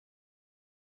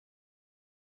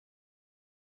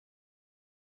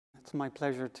It's my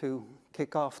pleasure to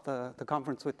kick off the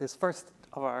conference with this first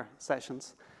of our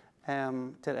sessions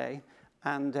today.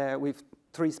 And we've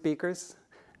three speakers.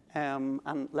 And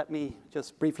let me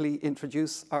just briefly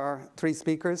introduce our three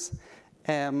speakers.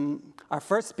 Our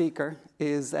first speaker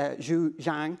is Zhu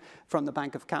Zhang from the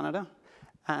Bank of Canada.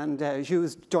 And Zhu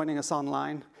is joining us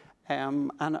online.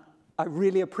 And I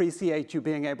really appreciate you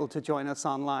being able to join us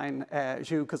online,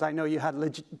 Zhu, because I know you had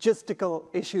logistical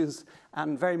issues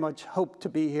and very much hope to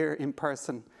be here in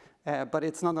person. But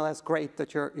it's nonetheless great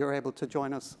that you're able to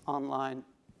join us online.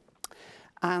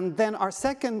 And then our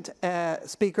second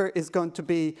speaker is going to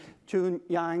be Jun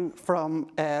Yang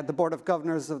from the Board of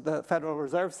Governors of the Federal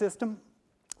Reserve System.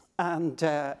 And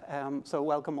so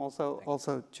welcome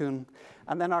also Jun.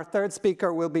 And then our third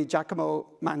speaker will be Giacomo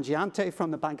Mangiante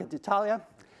from the Banca d'Italia.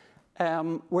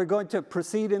 We're going to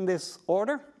proceed in this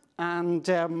order, and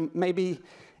maybe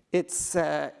it's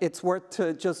worth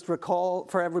to just recall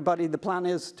for everybody, the plan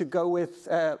is to go with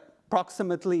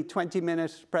approximately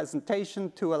 20-minute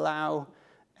presentation to allow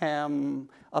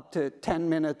up to 10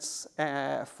 minutes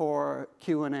for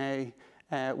Q&A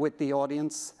with the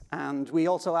audience. And we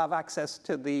also have access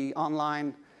to the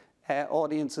online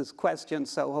audience's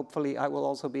questions, so hopefully I will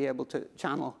also be able to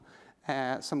channel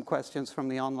some questions from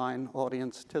the online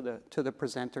audience to the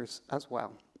presenters as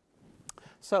well.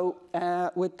 So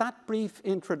with that brief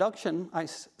introduction, I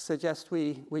suggest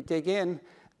we dig in,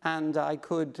 and I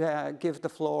could give the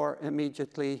floor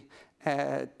immediately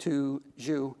to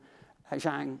Zhu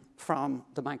Zhang from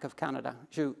the Bank of Canada.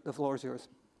 Zhu, the floor is yours.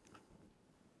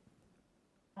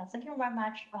 Thank you very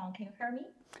much. Can you hear me?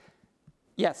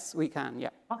 Yes, we can, yeah.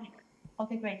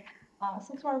 Okay, great.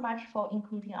 Thanks very much for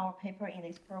including our paper in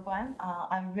this program.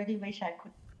 I really wish I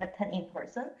could attend in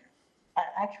person.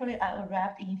 Actually, I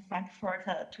arrived in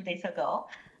Frankfurt 2 days ago.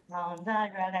 Then I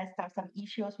realized there are some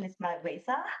issues with my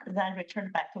visa, then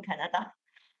returned back to Canada.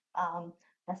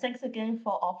 Thanks again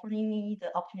for offering me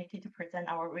the opportunity to present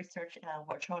our research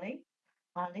virtually.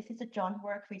 This is a joint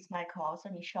work with my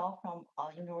co-author Michelle from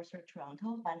University of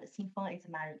Toronto, and Xinfeng is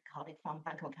my colleague from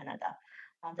Bank of Canada.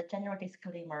 The general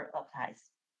disclaimer applies.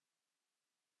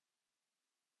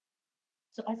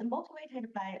 So as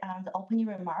motivated by the opening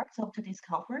remarks of today's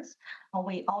conference,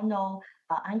 we all know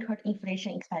anchored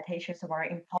inflation expectations are very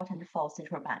important for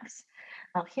central banks.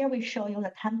 Here we show you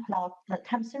the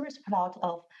time series plot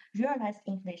of realized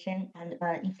inflation and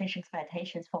inflation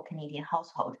expectations for Canadian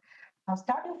household.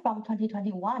 Starting from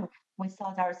 2021, we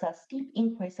saw there's a steep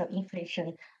increase of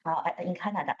inflation in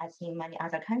Canada as in many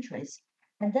other countries.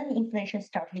 And then inflation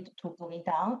started to going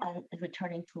down and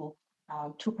returning to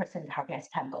 2% target as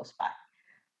time goes by.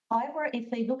 However, if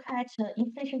we look at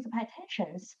inflation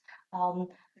expectations,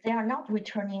 they are not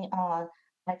returning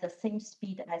at the same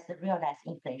speed as the realized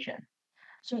inflation.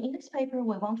 So in this paper,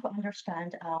 we want to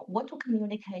understand what to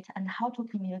communicate and how to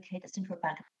communicate central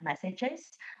bank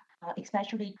messages,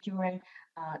 especially during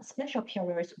special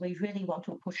periods, we really want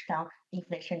to push down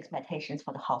inflation expectations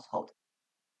for the household.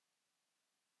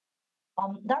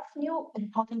 There are a few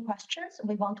important questions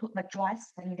we want to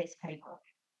address in this paper.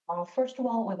 First of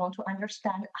all, we want to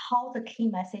understand how the key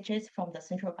messages from the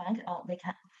central bank they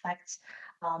can affect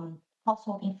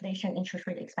household inflation interest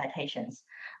rate expectations.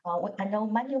 I know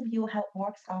many of you have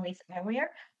worked on this area,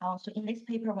 so in this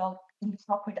paper we'll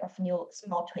incorporate a few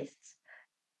small twists.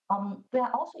 We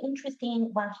are also interested in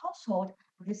when household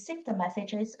receive the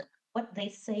messages, what they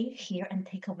say, hear, and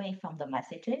take away from the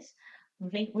messages. Do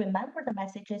they remember the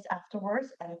messages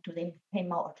afterwards, and do they pay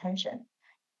more attention?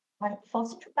 And for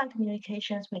central bank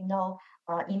communications, we know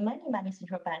in many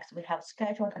central banks, we have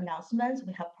scheduled announcements,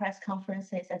 we have press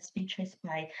conferences and speeches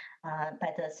by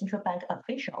the central bank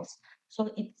officials. So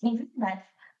it's in real life,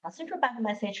 a central bank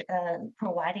message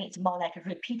providing is more like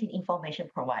repeated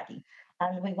information providing.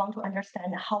 And we want to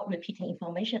understand how repeating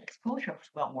information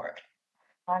exposures will work.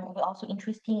 And we're also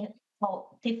interested in how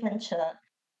different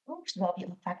groups will be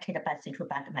affected by central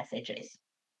bank messages.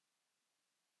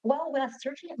 While we are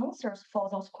searching answers for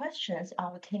those questions,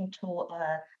 we came to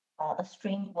a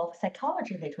stream of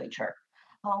psychology literature.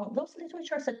 Those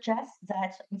literature suggests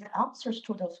that the answers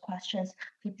to those questions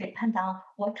depend on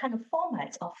what kind of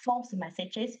formats or forms of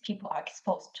messages people are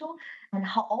exposed to and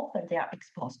how often they are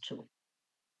exposed to.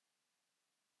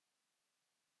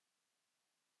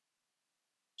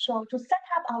 So to set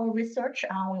up our research,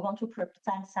 we want to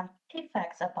present some key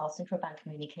facts about central bank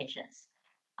communications.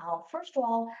 First of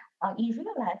all, in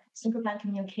real life, central bank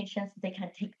communications, they can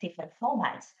take different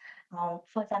formats.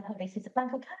 For example, this is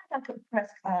Bank of Canada press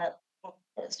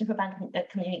central bank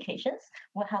communications.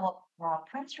 We have a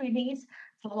press release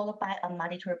followed by a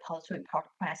monetary policy report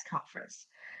press conference.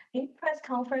 In press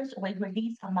conference, we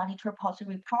release a monetary policy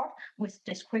report with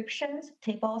descriptions,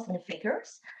 tables, and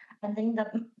figures. And then the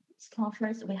press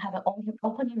conference, we have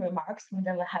opening remarks, and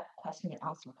then we have question and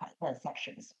answer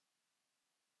sections.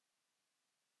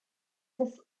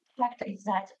 The fact is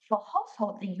that for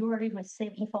households, they usually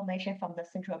receive information from the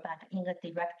central bank in a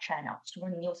direct channel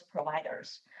through news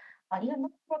providers. In a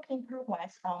network in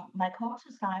progress, my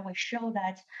co-authors and I will show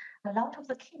that a lot of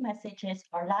the key messages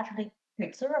are largely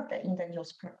preserved in the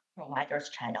news providers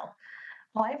channel.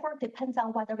 However, depends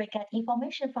on whether we get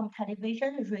information from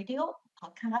television, radio,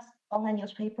 podcast, online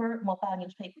newspaper, mobile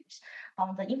newspapers.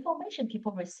 The information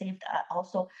people received are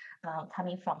also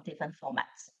coming from different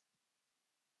formats.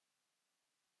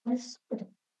 And third,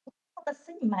 the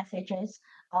same messages,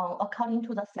 according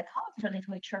to the psychology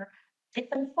literature,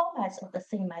 different formats of the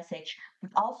same message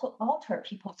would also alter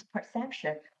people's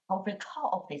perception or recall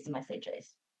of these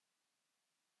messages.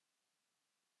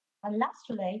 And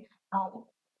lastly,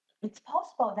 it's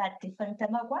possible that different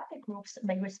demographic groups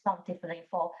may respond differently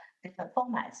for different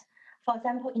formats. For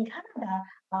example, in Canada,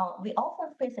 we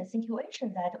often face a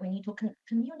situation that we need to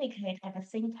communicate at the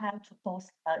same time to both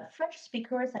French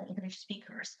speakers and English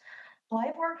speakers.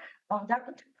 However, their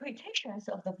interpretations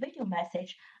of the video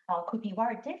message could be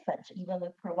very different even when we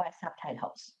provide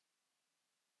subtitles.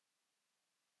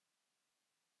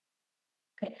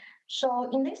 Okay, so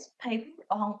in this paper,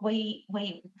 we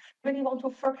really want to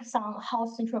focus on how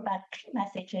central bank key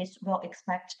messages will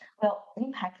impact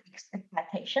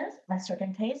expectations,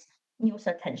 uncertainties, news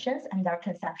attentions, and their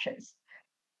conceptions.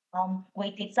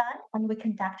 We designed and we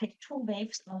conducted 2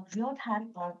 waves of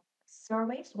real-time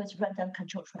surveys with random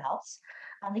control trials.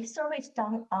 And these surveys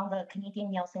done on the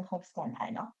Canadian Nielsen home scan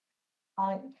panel.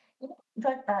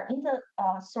 In the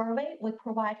survey, we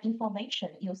provide information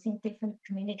using different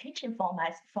communication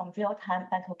formats from real-time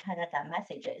Bank of Canada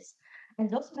messages. And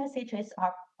those messages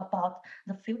are about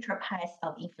the future path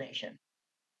of inflation.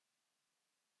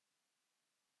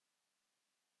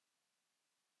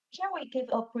 Here we give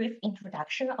a brief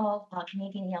introduction of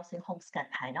Canadian Nielsen home scan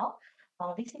panel.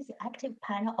 This is an active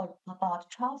panel of about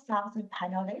 12,000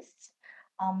 panelists.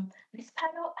 This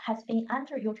panel has been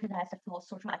underutilized for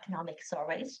social economic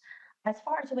surveys. As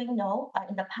far as we know,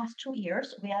 in the past 2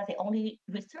 years, we are the only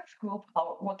research group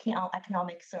working on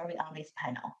economic survey on this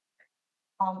panel.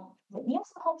 The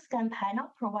Nielsen home scan panel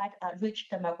provides rich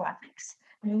demographics,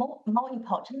 and more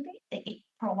importantly, it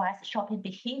provides shopping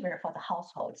behavior for the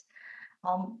households.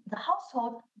 The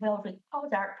household will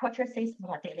record their purchases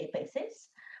on a daily basis.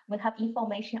 We have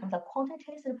information on the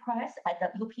quantities and price at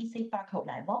the UPC barcode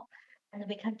level, and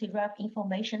we can derive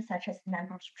information such as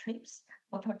number of trips,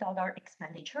 total dollar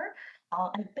expenditure,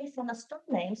 and based on the store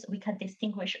names, we can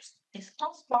distinguish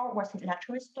discount store versus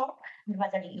luxury store and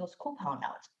whether you use coupon or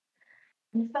not.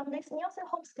 And from this Nielsen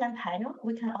home scan panel,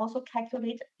 we can also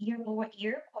calculate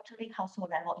year-over-year quarterly household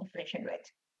level inflation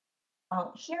rate.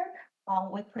 Here,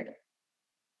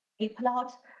 we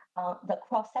plot the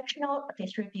cross-sectional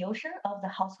distribution of the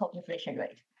household inflation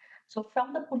rate. So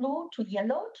from the blue to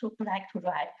yellow to black to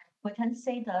red, we can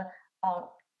see the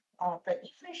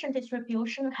inflation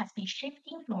distribution has been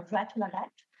shifting from right to the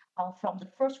left from the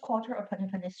first quarter of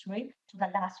 2023 to the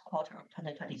last quarter of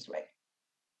 2023.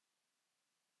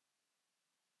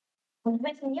 And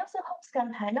with Nielsen home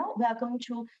scan panel, we are going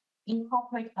to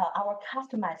incorporate our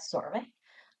customized survey.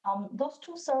 Those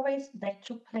 2 surveys, they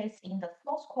took place in the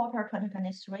fourth quarter of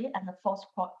 2023 and the first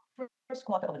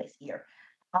quarter of this year.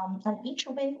 And each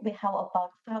week, we have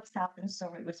about 5,000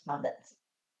 survey respondents.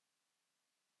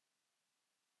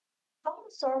 From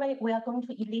the survey, we are going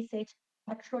to elicit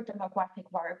actual demographic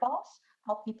variables,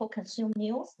 how people consume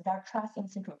news, their trust in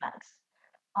central banks.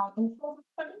 In further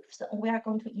beliefs, we are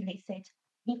going to elicit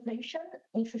inflation,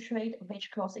 interest rate,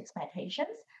 wage growth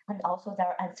expectations, and also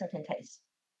their uncertainties.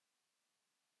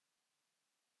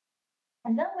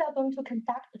 And then we are going to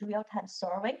conduct a real-time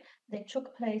survey that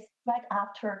took place right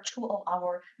after 2 of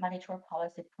our monetary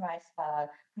policy press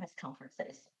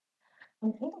conferences.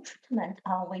 And in the treatment,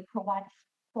 we provide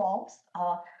forms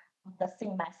of the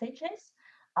same messages.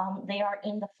 They are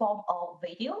in the form of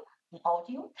video,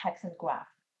 audio, text, and graph.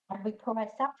 And we provide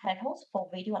subtitles for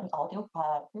video and audio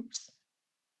groups.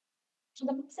 So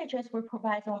the messages we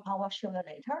provide on our show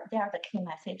later, they are the key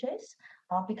messages.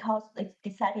 Because it's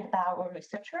decided by our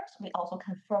researchers, we also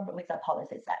confirmed with the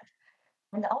policy set.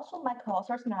 And also my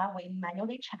co-authors now, we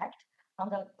manually checked on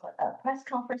the press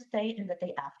conference day and the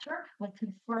day after, we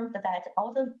confirmed that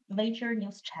all the major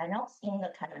news channels in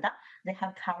Canada, they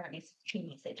have covered these key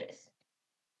messages.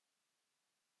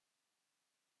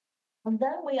 And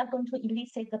then we are going to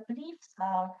elicit the beliefs,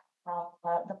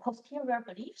 the posterior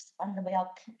beliefs, and we are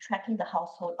tracking the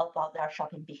household about their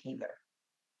shopping behavior.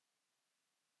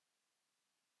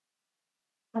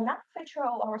 Another feature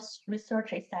of our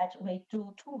research is that we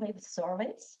do two-wave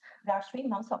surveys. They are 3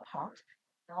 months apart.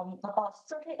 About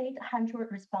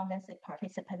 3,800 respondents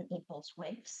participate in both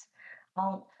waves.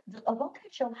 The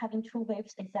advantage of having two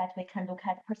waves is that we can look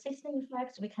at persistent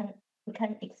effects. We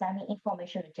can examine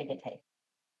information rigidity.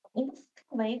 In the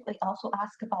second wave, we also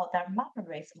ask about their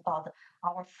memories about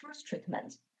our first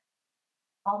treatment.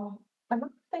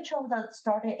 Another feature of the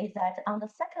study is that on the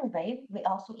second wave, we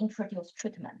also introduce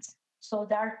treatments. So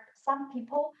there are some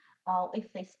people,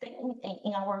 if they stay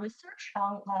in our research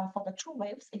for the two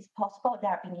waves, it's possible they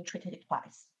are being treated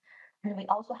twice. And we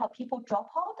also have people drop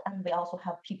out, and we also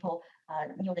have people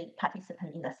newly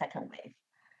participant in the second wave.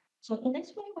 So in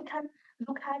this way, we can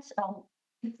look at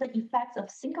if the effects of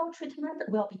single treatment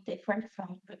will be different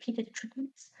from repeated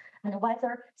treatments, and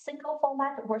whether single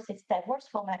format versus diverse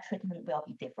format treatment will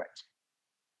be different.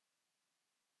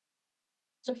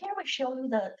 So here we show you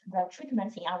the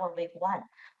treatments in our wave one.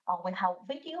 We have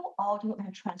video, audio,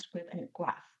 and transcript and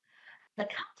graph. The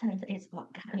content is,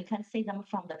 you can see them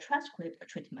from the transcript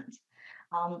treatment.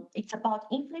 It's about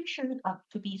inflation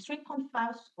to be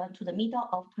 3.5 to the middle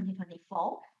of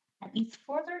 2024, and it's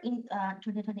further in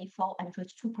 2024 and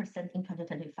reached 2% in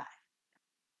 2025.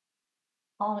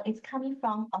 It's coming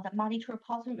from the Monitor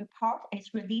Policy Report.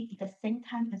 It's released at the same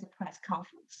time as a press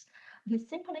conference. We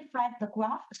simplified the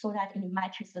graph so that it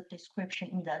matches the description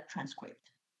in the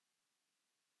transcript.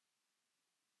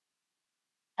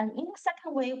 And in the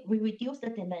second way, we reduce the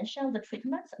dimension of the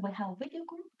treatments. We have video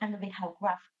group and we have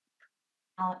graph.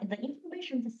 The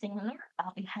information is similar.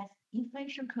 It has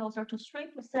inflation closer to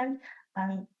 3%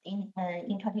 in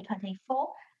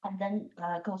 2024, and then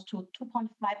goes to 2.5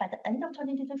 by the end of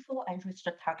 2024 and reach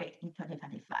the target in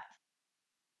 2025.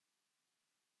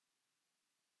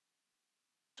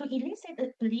 To elicit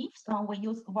the beliefs, we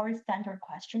use very standard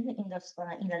question in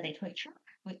the literature.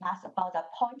 We ask about the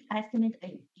point estimate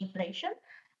inflation,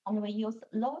 and we use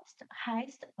lowest,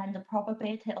 highest, and the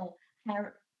probability of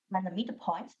higher than the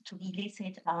midpoints to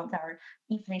elicit their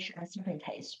inflation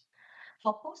uncertainties.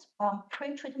 For both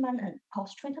pre-treatment and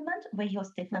post-treatment, we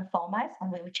use different formats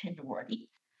and we will change the wording.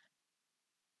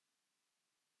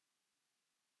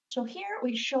 So here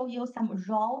we show you some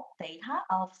raw data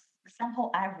of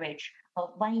sample average of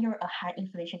 1 year ahead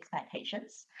inflation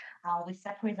expectations. We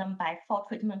separate them by 4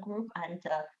 treatment group and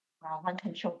 1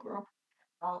 control group.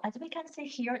 As we can see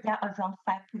here, they are around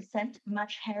 5%,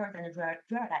 much higher than the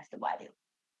realized value.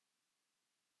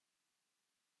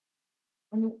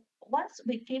 And once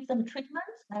we give them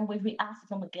treatments and we re-ask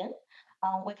them again,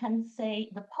 we can say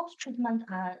the post-treatment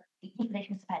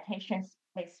inflation expectations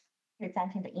is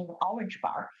presented in the orange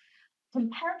bar.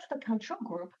 Compared to the control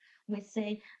group, we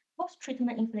say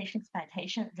post-treatment inflation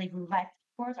expectation, they revised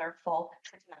further for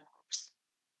treatment groups.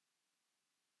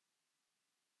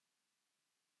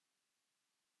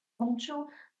 And to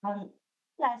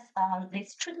assess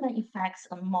these treatment effects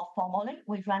more formally,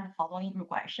 we run the following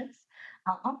regressions.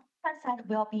 On the one side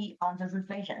will be the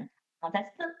revision.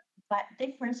 That's the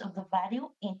difference of the value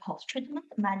in post-treatment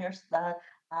minus the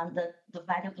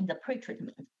value in the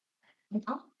pre-treatment. And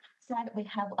on the side, we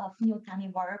have a few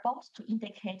dummy variables to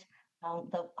indicate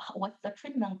what the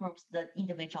treatment groups the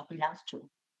individual belongs to.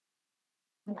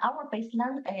 In our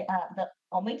baseline, the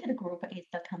omitted group is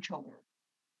the control group.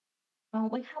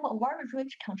 We have a very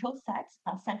rich control set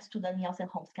thanks to the Nielsen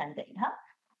home scan data.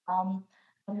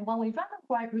 And when we run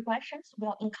the regressions,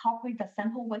 we'll incorporate the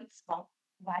sample weights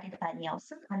provided by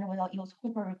Nielsen, and we'll use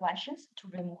Hooper regressions to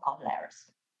remove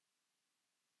outliers.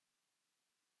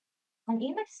 And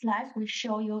in this slide, we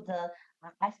show you the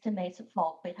estimates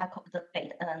for the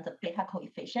beta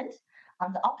coefficient.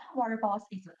 The outcome variables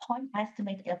is the point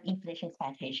estimate of inflation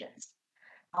expectations.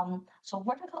 So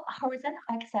horizontal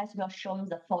axis will show you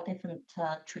the 4 different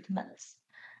treatments.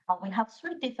 We have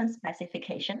 3 different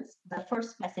specifications. The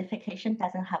first specification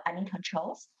doesn't have any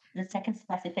controls. The second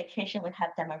specification will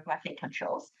have demographic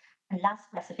controls. And last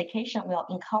specification will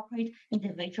incorporate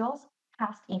individuals'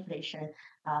 past inflation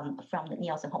from the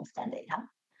Nielsen home scan data.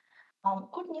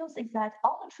 Good news is that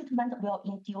all the treatment will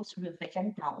induce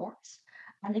revision downwards.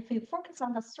 And if we focus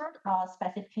on the third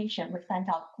specification, we find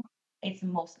out it's the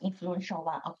most influential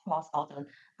one across all the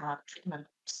treatment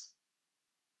groups.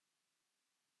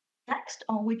 Next,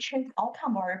 we change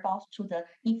outcome variables to the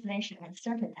inflation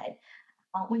uncertainty.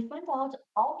 We find out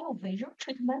audio-visual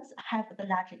treatments have the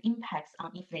larger impacts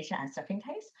on inflation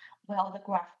uncertainties, while the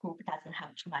graph group doesn't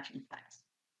have too much effects.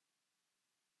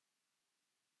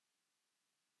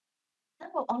 then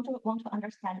we want to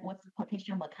understand what's the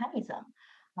potential mechanism.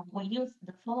 We use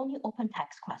the following open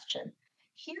text question.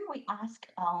 Here we ask,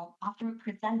 after we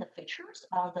present the features,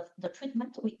 the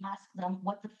treatment, we ask them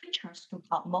what the features stood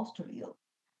out most to you.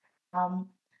 And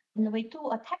we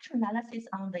do a text analysis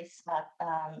on this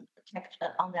text,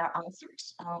 on their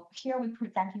answers. Here we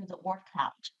present you the word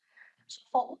cloud. So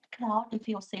for word cloud, if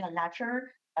you see a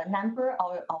larger number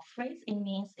or phrase, it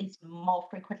means it's more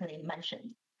frequently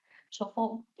mentioned. So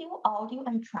for audio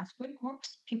and transcript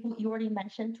groups, people usually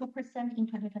mention 2% in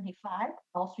 2025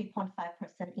 or 3.5%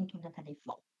 in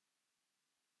 2024.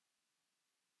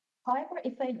 However,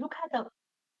 if we look at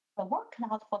the word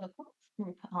cloud for the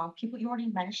group, people usually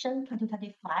mention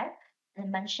 2025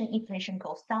 and mention inflation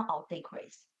goes down or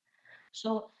decrease.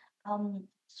 So,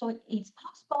 so it's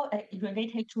possible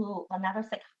related to another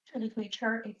psychology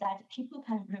literature is that people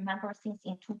can remember things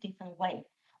in two different ways.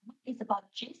 One is about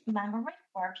gist memory,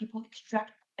 where people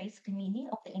extract the basic meaning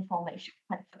of the information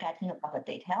and forgetting about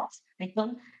the details. They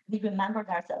remember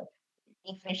there's a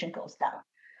inflation goes down.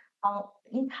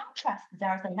 In contrast,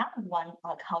 there's another one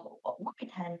called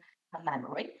Written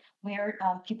memory, where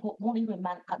people only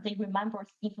remember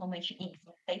information in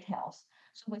exact details.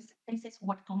 So this is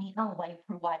what's going on when you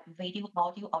provide video,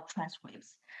 audio, or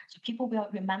transcripts. So people will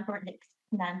remember the exact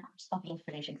numbers of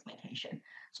inflation expectation.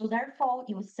 So therefore,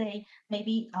 you would say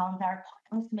maybe their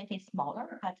point estimate is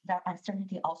smaller, but their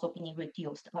uncertainty also being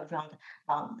reduced around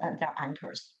their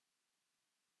anchors.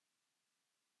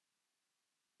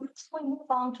 Next, we move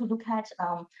on to look at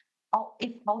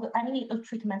if any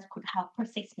treatments could have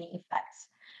persisting effects.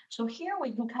 So here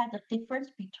we look at the difference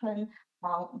between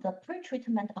the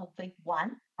pre-treatment of wave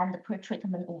 1 and the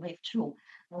pre-treatment of wave 2.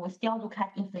 And we still look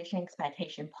at inflation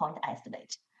expectation point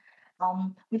estimate.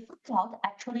 We found out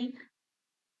actually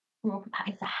group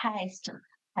has the highest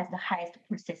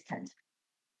persistence.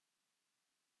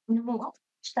 We will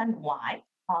understand why.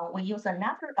 We use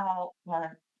another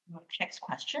checks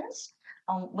questions.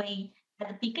 We at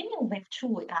the beginning of wave 2,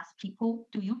 we asked people,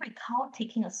 do you recall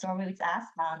taking a survey with us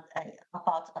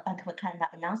about the Bank of Canada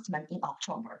announcement in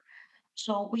October?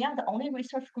 So we are the only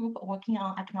research group working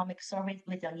on economic surveys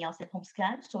with a Nielsen home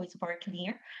scan, so it's very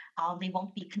clear they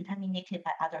won't be contaminated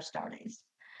by other studies.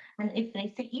 And if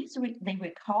they say yes, they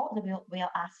recall, we'll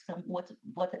ask them what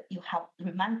you have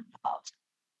remembered about.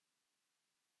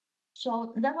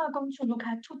 So then we're going to look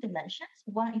at two dimensions.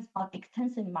 One is about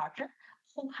extensive margin,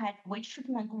 which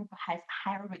treatment group has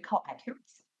higher recall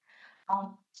accuracy.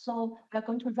 So we're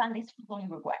going to run this following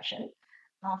regression.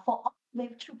 For all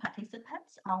wave 2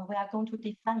 participants, we are going to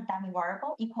define dummy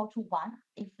variable equal to 1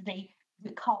 if they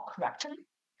recall correctly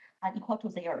and equal to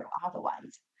 0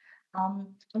 otherwise.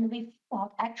 And we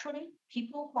found actually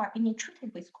people who are being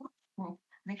treated with group,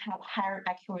 they have higher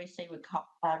accuracy, recall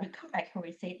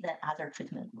accuracy than other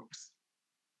treatment groups.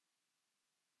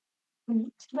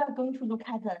 Next, we are going to look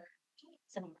at the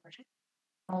margin.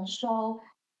 So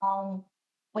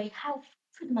we have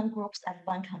treatment groups and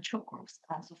one control groups,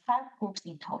 so 5 groups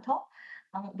in total.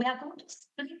 We are going to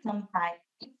split them by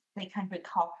if they can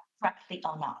recall correctly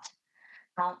or not.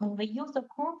 When we use the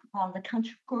group, the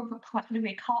control group correctly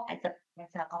recall as a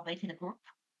weighted group.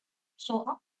 So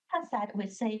on the left side, we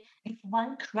say if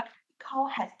one correct recall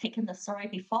has taken the survey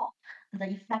before, the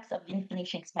effects of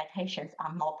inflation expectations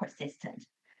are more persistent.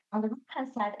 On the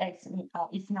right-hand side,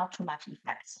 it's not too much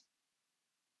effects.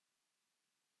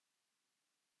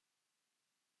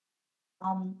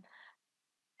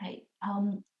 Okay.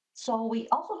 So we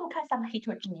also look at some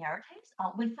heterogeneities.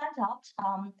 We found out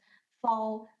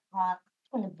for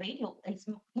the video,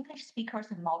 English speakers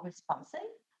are more responsive.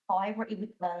 However,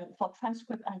 for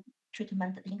transcript and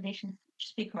treatment, English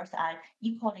speakers are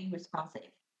equally responsive.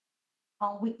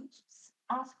 We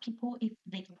ask people if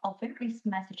they aware this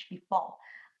message before.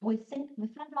 We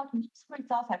found out most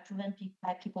results are driven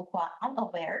by people who are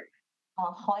unaware.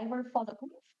 However, for the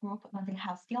group, they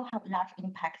still have large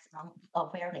impacts on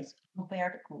aware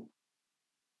group.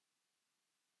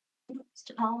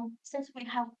 Since we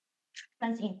have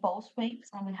treatments in both waves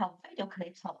and we have video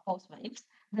clips of both waves,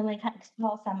 then we can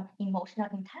explore some emotional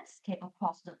intensity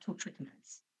across the two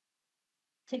treatments.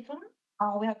 Particularly,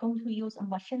 we are going to use a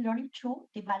machine learning tool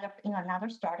developed in another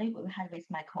study we had with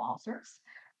my co-authors.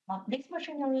 This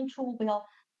machine learning tool will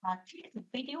take the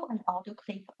video and audio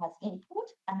clip as input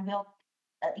and will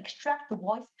extract the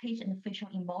voice, pitch, and facial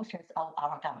emotions of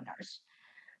our governors.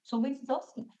 So with those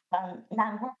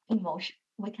non-verbal emotions,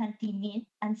 we can demean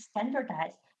and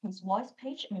standardize his voice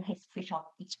pitch and his facial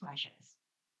expressions.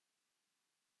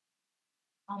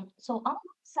 So on the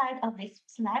side of this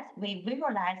slide, we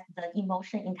visualize the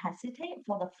emotion intensity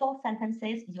for the 4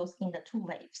 sentences used in the 2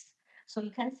 waves. So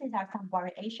you can see there are some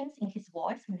variations in his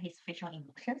voice and his facial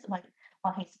emotions when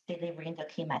he's delivering the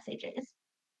key messages.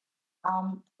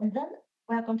 And then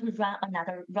we are going to run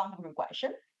another round of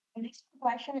regression. In this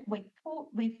regression, we pull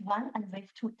wave 1 and wave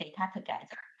 2 data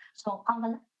together. So on the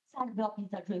left side will be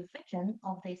the revision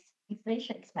of these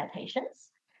inflation expectations.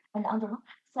 And on the right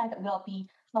side will be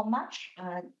how much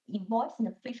voice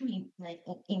and facial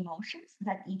emotions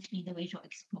that each individual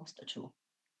exposed to.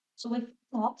 So we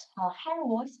thought higher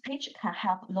voice pitch can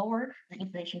help lower the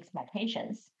inflation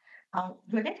expectations.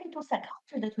 Related to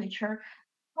psychology literature,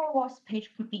 higher voice pitch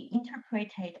could be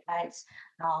interpreted as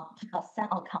a sign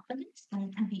of confidence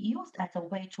and can be used as a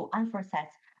way to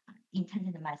emphasize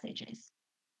intended messages.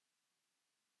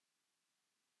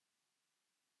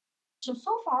 So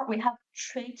far we have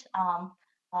treated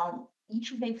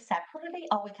each wave separately,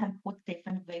 or we can put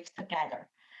different waves together.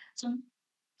 So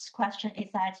this question is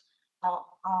that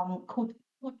could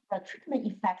the treatment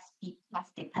effects be class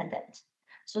dependent?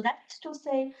 So that is to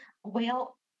say,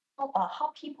 will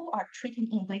how people are treated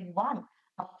in wave 1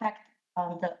 affect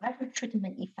the average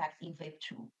treatment effects in wave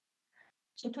 2?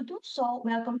 So to do so,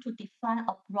 we are going to define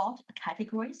a broad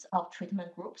categories of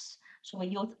treatment groups. So we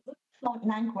use flow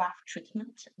 9 graph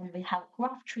treatment, and we have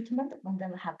graph treatment, and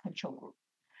then we have control group.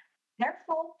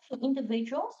 Therefore, for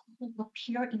individuals who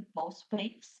appear in both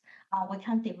waves, we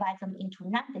can divide them into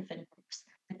 9 different groups,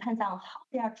 depends on how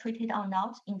they are treated or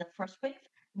not in the first wave,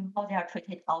 and how they are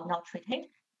treated or not treated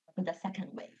in the second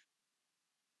wave.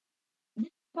 We're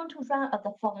going to run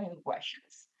the following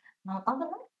regressions. On the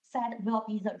left side will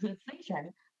be the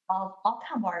revision of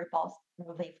outcome variables in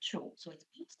wave 2. So it's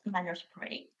post minus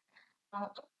pre.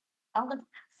 On the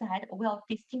side, we'll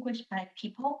distinguish by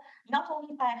people not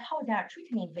only by how they are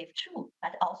treated in wave 2,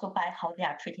 but also by how they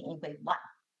are treated in wave 1.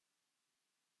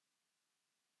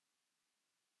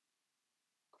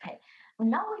 Okay,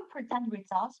 now we present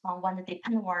results on when the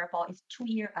dependent variable is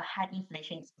 2-year ahead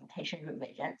inflation expectation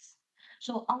revisions.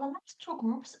 So on the last 2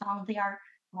 groups, they are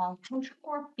control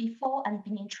group before and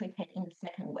being treated in the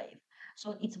second wave.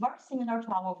 So it's very similar to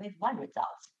our wave 1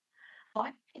 results.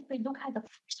 But if we look at the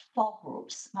first 4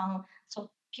 groups,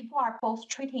 so people are both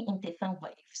treated in different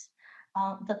waves.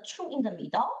 The 2 in the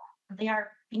middle, they are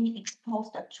being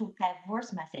exposed to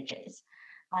diverse messages.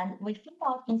 And we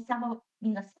found out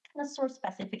in the second source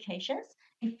specifications,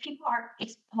 if people are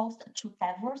exposed to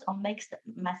diverse or mixed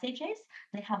messages,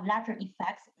 they have larger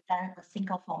effects than a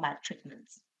single format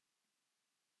treatments.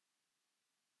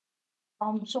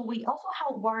 So we also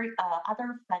have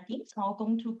other findings. I'm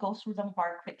going to go through them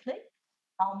very quickly.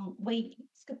 We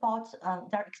asked about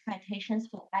their expectations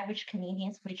for average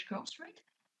Canadians' wage growth rate.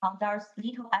 There's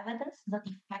little evidence that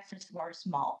the effects is very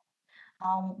small.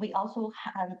 We also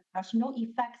have there's no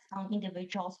effects on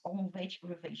individuals' own wage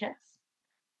revisions.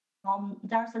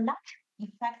 There's a large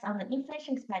effects on the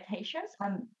inflation expectations,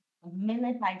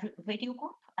 mainly by video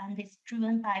group, and it's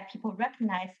driven by people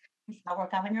recognize it's our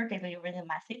governor delivering the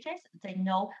messages. They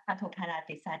know Bank of Canada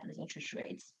decide the interest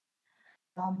rates.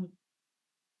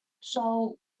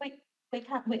 So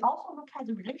we also look at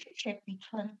the relationship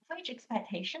between wage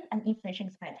expectation and inflation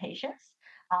expectations.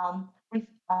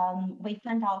 We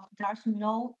found out there's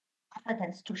no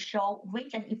evidence to show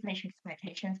wage and inflation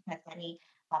expectations has any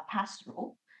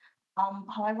pass-through.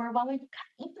 However, when we look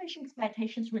at inflation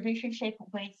expectations relationship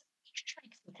with future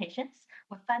expectations,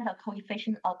 we find a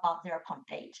coefficient about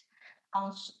 0.8.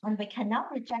 And we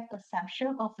cannot reject the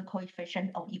assumption of the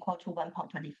coefficient of equal to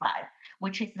 1.25,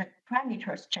 which is the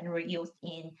parameters generally used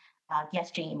in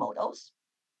DSGE models.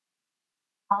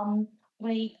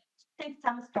 We did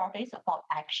some studies about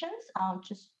actions.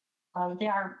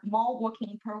 There are more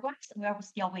working in progress. We are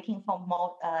still waiting for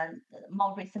more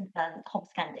recent home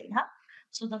scan data.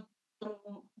 So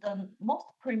the most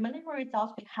preliminary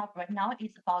results we have right now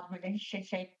is about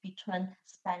relationship between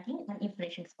spending and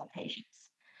inflation expectations.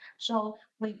 So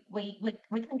we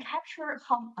can capture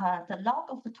how the log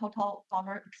of the total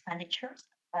dollar expenditures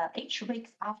each week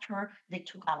after they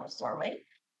took our survey.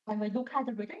 When we look at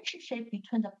the relationship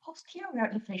between the posterior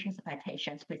inflation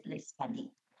expectations with this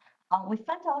spending, we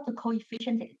found out the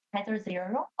coefficient is either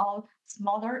 0 or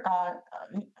smaller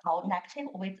or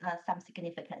negative with some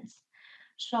significance.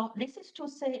 So this is to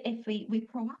say if we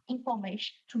provide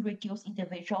information to reduce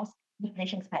individuals'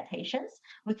 inflation expectations,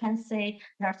 we can say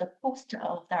there's a boost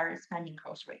of their spending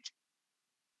growth rate.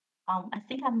 I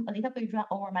think I'm a little bit run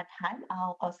over my time.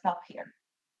 I'll stop here.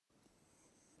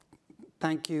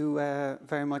 Thank you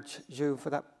very much, Geoff, for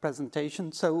that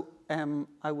presentation. So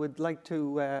I would like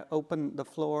to open the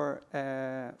floor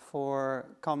for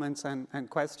comments and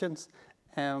questions.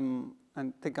 And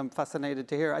I think I'm fascinated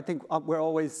to hear. I think we're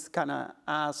always kind of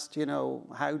asked, you know,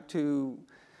 how to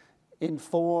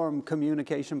inform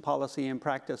communication policy in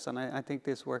practice. And I think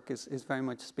this work is very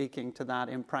much speaking to that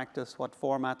in practice. What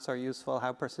formats are useful?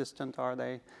 How persistent are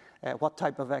they? What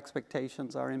type of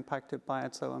expectations are impacted by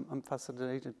it? So I'm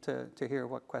fascinated to hear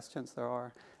what questions there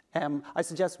are. I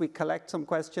suggest we collect some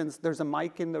questions. There's a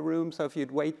mic in the room, so if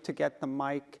you'd wait to get the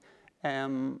mic,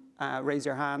 raise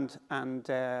your hand and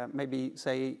maybe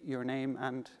say your name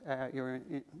and your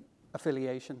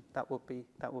affiliation. That would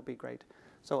be great.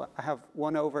 So I have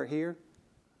one over here.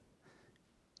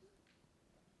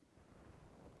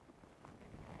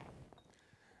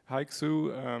 Hi,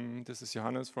 Xu. This is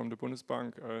Johannes from the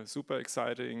Bundesbank. Super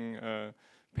exciting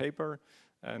paper.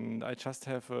 And I just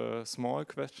have a small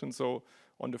question. So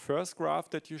on the first graph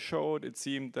that you showed, it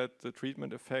seemed that the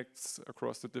treatment effects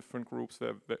across the different groups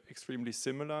were extremely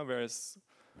similar, whereas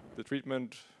the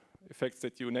treatment effects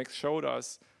that you next showed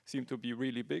us seem to be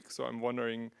really big. So I'm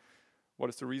wondering, what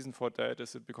is the reason for that?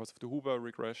 Is it because of the Huber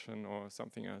regression or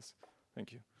something else?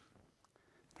 Thank you.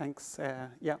 Thanks.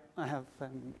 Yeah, I have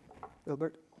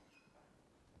Wilbert.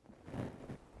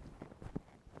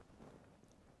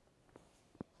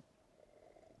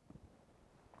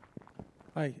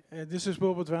 Hi, this is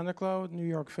Wilbert Vanderklau, New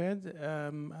York Fed.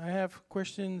 I have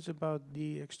questions about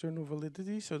the external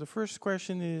validity. So the first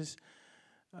question is,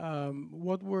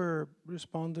 what were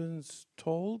respondents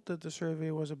told that the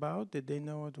survey was about? Did they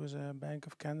know it was a Bank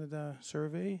of Canada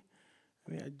survey?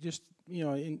 I mean, just,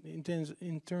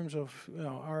 in terms of,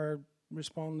 are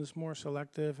respondents more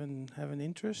selective and have an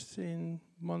interest in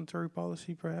monetary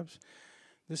policy, perhaps?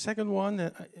 The second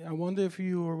one, I wonder if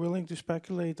you are willing to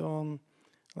speculate on,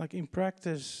 like in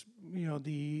practice,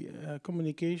 the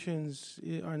communications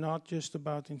are not just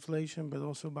about inflation, but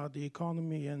also about the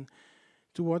economy. And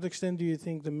to what extent do you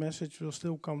think the message will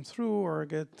still come through or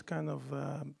get kind of,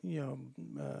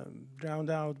 drowned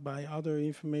out by other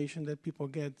information that people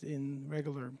get in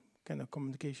regular kind of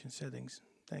communication settings?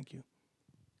 Thank you.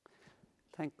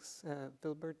 Thanks,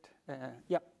 Wilbert.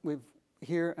 Yeah, we've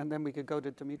here, and then we could go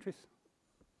to Dimitris.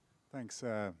 Thanks.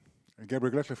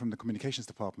 Gabriel Glöckler from the Communications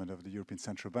Department of the European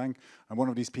Central Bank. I'm one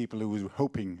of these people who was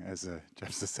hoping, as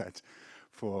Geoff said,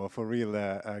 for real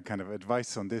kind of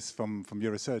advice on this from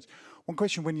your research. One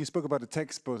question, when you spoke about the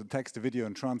text, both the text, the video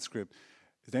and transcript,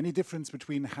 is there any difference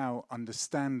between how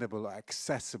understandable or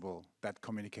accessible that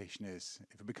communication is?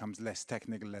 If it becomes less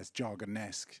technical, less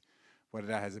jargon-esque, whether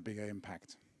that has a bigger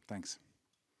impact? Thanks.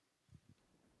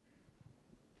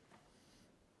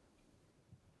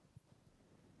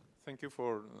 Thank you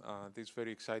for this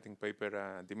very exciting paper.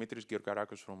 Dimitris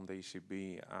Georgarakos from the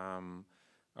ECB.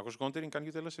 I was wondering, can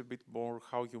you tell us a bit more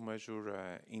how you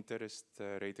measure interest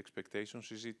rate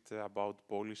expectations? Is it about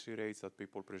policy rates that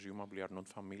people presumably are not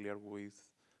familiar with,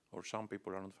 or some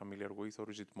people are not familiar with, or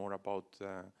is it more about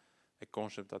a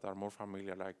concept that are more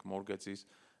familiar, like mortgages?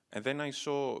 And then I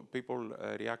saw people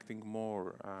reacting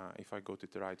more, if I got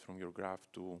it right from your graph,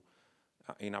 to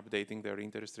in updating their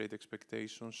interest rate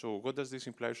expectations. So what does this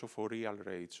imply also for real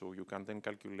rates? So you can then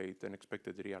calculate an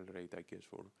expected real rate, I guess,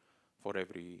 for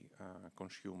every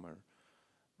consumer,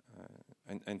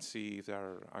 and see if there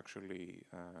are actually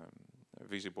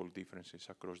visible differences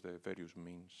across the various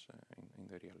means in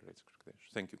the real rates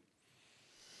expectations. Thank you.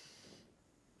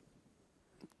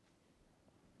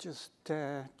 Just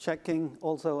checking.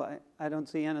 Also, I don't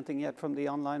see anything yet from the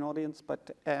online audience,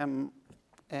 but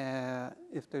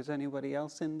if there's anybody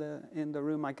else in the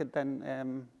room, I could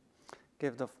then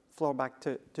give the floor back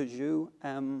to Zhu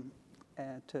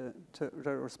to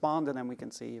respond, and then we can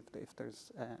see if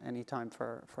there's any time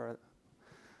for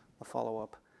a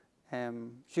follow-up.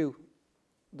 Zhu,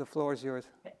 the floor is yours.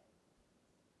 Thank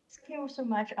you so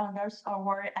much. Those are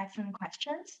very excellent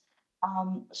questions.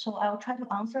 So I'll try to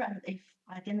answer, and if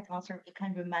I didn't answer, you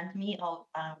can remind me, or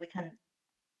we can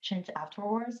change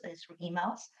afterwards through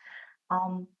emails.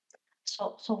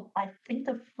 So I think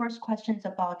the first question is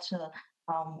about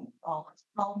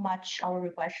how much our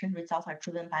regression results are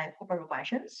driven by Huber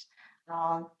regressions.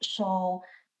 So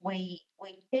we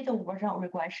did a version of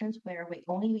regressions where we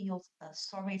only use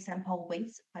survey sample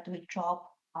weights, but we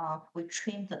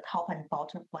trimmed the top and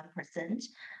bottom 1%.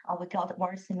 We got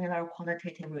very similar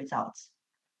quantitative results.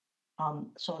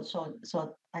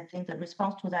 So I think the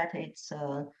response to that is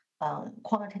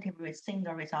quantitatively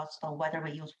similar results on whether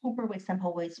we use Huber with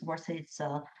sample weights versus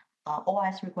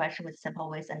OS regression with sample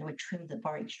weights, and we trim the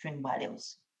very extreme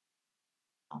values.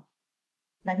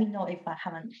 Let me know if I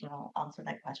haven't answered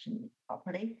that question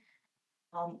properly.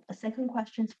 The second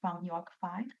question is from New York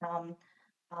Fed.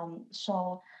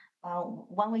 So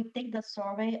when we did the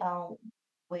survey,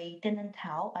 we didn't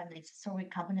tell, and the survey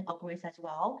company agrees as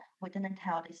well, we didn't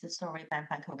tell this is a survey by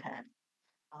Bank of Canada.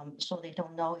 So they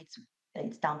don't know it's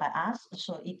it's done by us.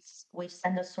 So we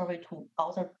send a survey to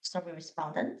all the survey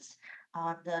respondents.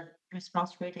 The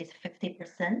response rate is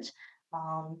 50%,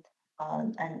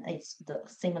 and it's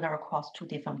similar across 2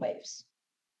 different waves.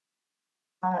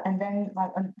 And then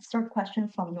a third question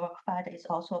from New York Fed is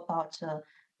also about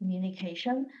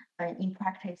communication. In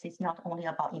practice, it's not only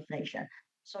about inflation.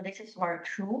 So this is very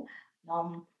true.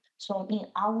 So in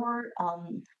our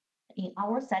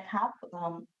setup,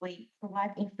 we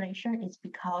provide inflation is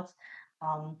because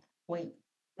we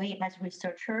as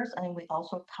researchers, and we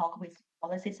also talk with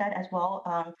policy side as well.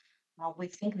 We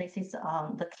think this is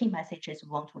the key messages we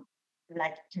want to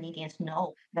let Canadians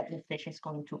know that inflation is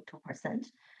going to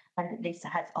 2%. And this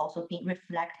has also been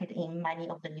reflected in many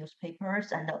of the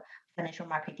newspapers and the financial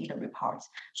market dealer reports.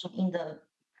 So in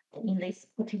this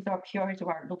particular period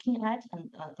we're looking at,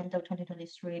 end of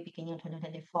 2023, beginning of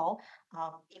 2024,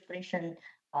 inflation,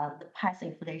 the past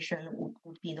inflation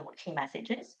would be the key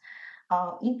messages.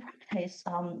 In practice,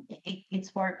 it's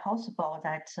very possible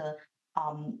that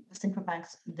central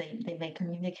banks they may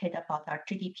communicate about our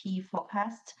GDP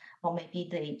forecast, or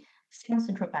maybe some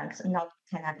central banks, not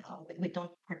Canada. We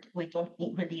don't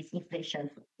release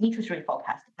inflation interest rate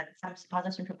forecast, but some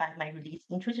other central bank might release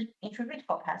interest rate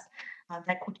forecast.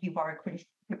 That could be very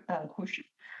crucial.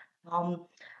 One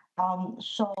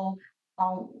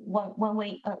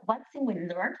thing we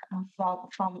learned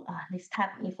from this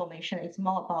type of information is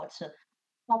more about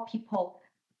how people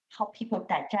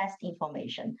digest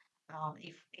information.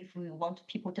 If we want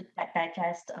people to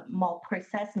digest more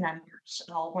precise numbers,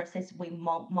 versus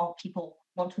more people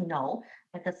want to know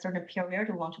at a certain period,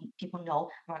 we want people know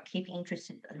we are keeping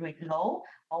interest rate low,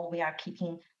 or we are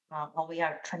keeping, or we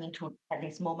are trying to, at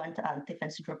this moment,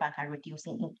 different central banks are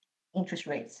reducing interest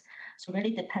rates. So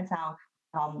really depends on,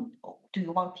 do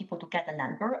you want people to get a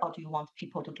number, or do you want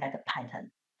people to get a pattern?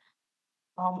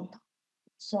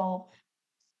 So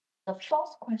the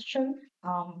fourth question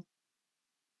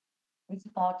is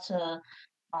about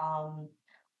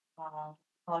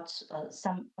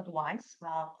some advice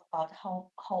about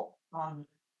how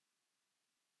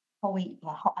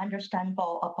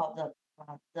understandable about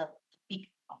the big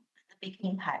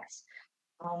impacts.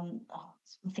 I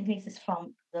think this is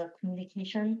from the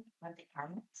communication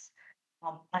departments.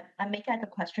 I may get the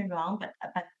question wrong, but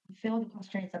I feel the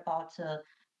question is about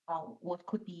what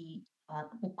could be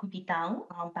done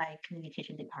by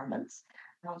communication departments.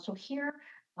 So here,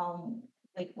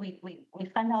 we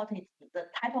find out the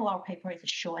title of our paper is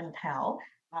Show and Tell.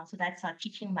 So that's a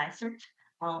teaching method.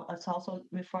 It's also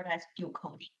referred as dual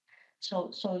coding.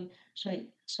 So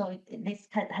this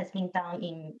has been done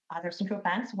in other central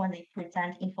banks. When they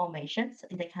present information,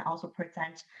 they can also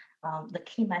present the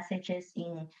key messages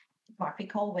in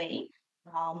graphical way.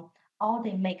 Or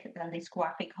they make this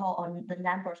graphical on the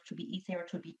numbers to be easier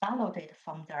to be downloaded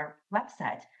from their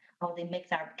website, or they make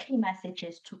their key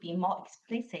messages to be more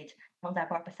explicit on their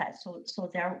website. So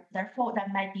therefore,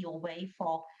 that might be a way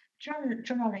for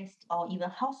journalists or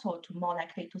even household to more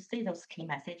likely to see those key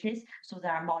messages, so they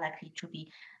are more likely to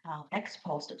be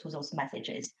exposed to those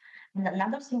messages. And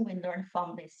another thing we learned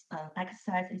from this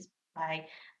exercise is by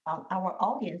our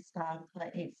audience,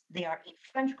 they are in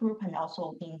French group and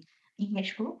also in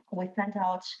English group. We found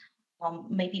out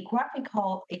maybe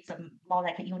graphical, it's more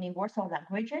like a universal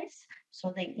languages.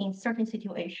 So in certain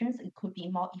situations, it could be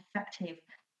more effective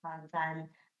than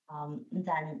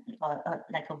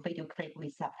like a video clip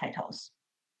with subtitles.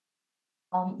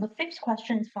 The fifth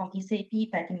question is from ECB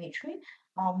by Dimitri.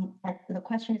 The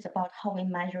question is about how we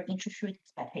measure interest rate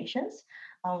expectations.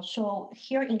 So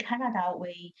here in Canada,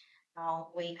 we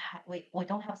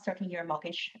don't have 30-year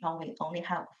mortgage. We only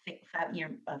have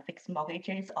 5-year fixed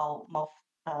mortgages or more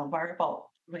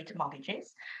variable rate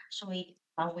mortgages. So we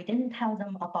didn't tell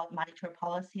them about monetary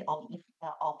policy or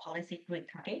policy rate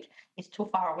target. It's too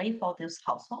far away for those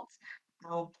households.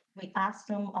 We asked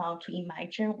them to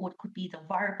imagine what could be the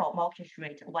variable mortgage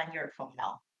rate 1 year from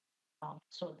now.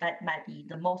 So that might be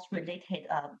the most related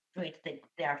rate that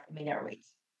they are familiar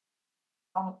with.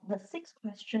 The sixth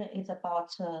question is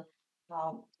about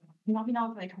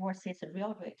nominal rate versus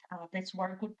real rate. That's a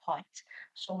very good point.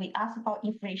 So we asked about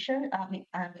inflation, and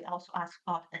we also asked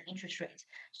about the interest rate.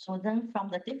 So then from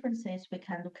the differences, we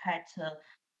can look at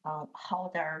how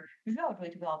their real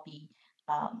rate will be.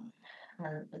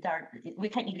 We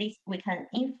can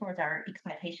infer their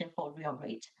expectation for real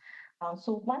rate.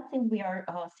 So one thing we are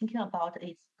thinking about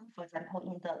is, for example,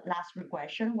 in the last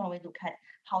regression, when we look at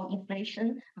how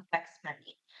inflation affects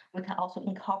spending, we can also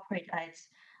incorporate as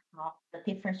the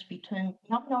difference between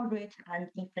nominal rate and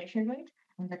inflation rate,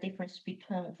 and the difference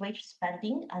between wage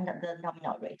spending and the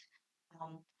nominal rate.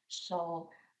 So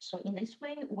So in this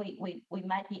way, we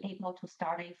might be able to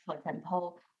study, for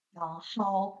example,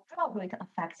 how real rate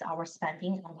affects our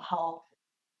spending and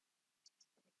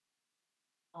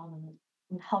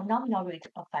how nominal rate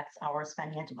affects our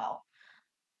spending as well.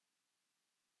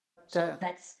 So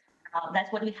that's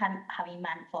what we have in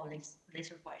mind for this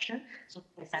question. So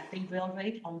exactly real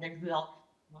rate and then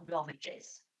real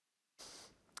wages.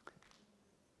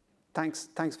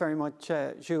 Thanks very much,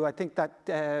 Zhu. I think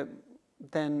that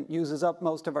then uses up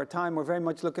most of our time. We're very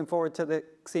much looking forward to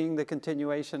seeing the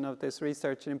continuation of this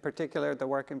research, and in particular the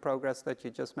work in progress that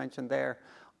you just mentioned there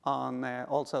on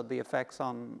also the effects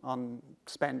on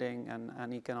spending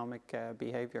and economic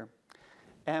behavior.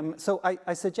 So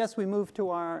I suggest we move to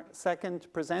our second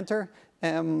presenter,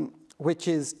 which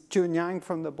is Jun Yang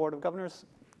from the Board of Governors.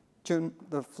 Jun,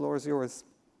 the floor is yours.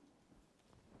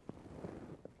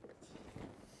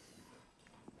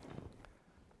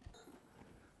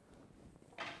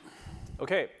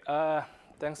 Okay,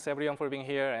 thanks everyone for being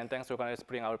here, and thanks for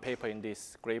putting our paper in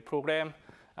this great program.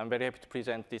 I'm very happy to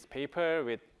present this paper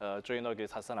with Joy Nogis,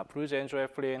 Hassan Apruj, and Joy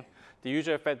Flynn. The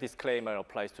usual Fed disclaimer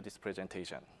applies to this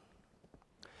presentation.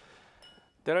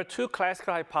 There are two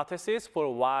classical hypotheses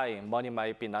for why money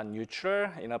might be non-neutral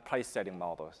in a price-setting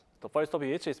model. The first of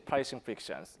which is pricing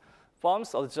frictions.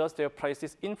 Firms adjust their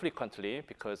prices infrequently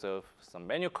because of some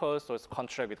menu costs or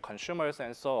contract with consumers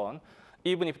and so on,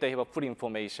 even if they have full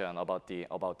information about the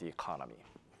economy.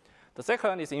 The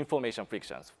second is information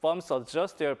frictions. Firms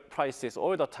adjust their prices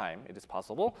all the time, it is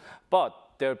possible, but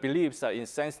their beliefs are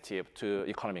insensitive to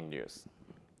economic news.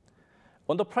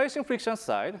 On the pricing friction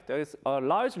side, there is a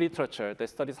large literature that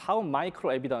studies how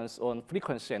micro-evidence on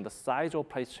frequency and the size of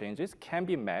price changes can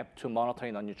be mapped to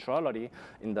monetary non-neutrality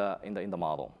in the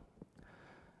model.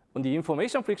 On the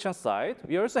information friction side,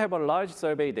 we also have a large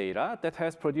survey data that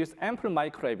has produced ample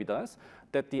micro-evidence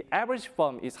that the average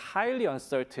firm is highly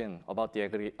uncertain about the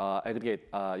aggregate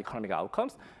economic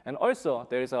outcomes. And also,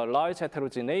 there is a large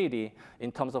heterogeneity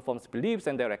in terms of firms' beliefs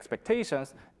and their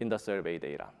expectations in the survey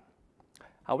data.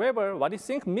 However, what is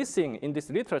missing in this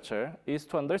literature is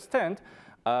to understand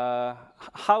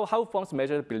how firms'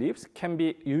 measured beliefs can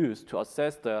be used to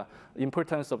assess the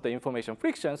importance of the information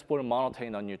frictions for monetary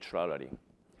non-neutrality.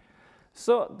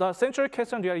 So the central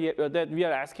question that we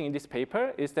are asking in this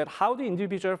paper is that how the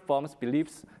individual firms'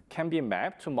 beliefs can be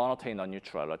mapped to monetary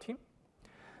non-neutrality.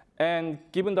 And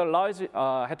given the large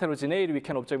heterogeneity we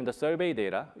can observe in the survey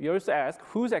data, we also ask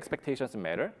whose expectations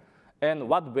matter and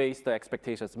what ways the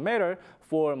expectations matter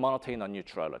for monetary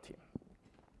non-neutrality.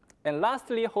 And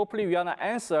lastly, hopefully we want to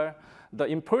answer the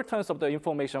importance of the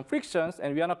information frictions,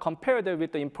 and we want to compare that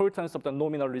with the importance of the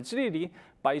nominal rigidity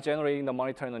by generating the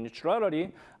monetary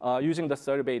non-neutrality using the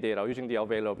survey data, using the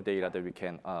available data that we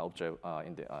can observe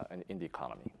in the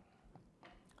economy.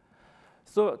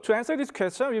 So to answer this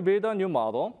question, we build a new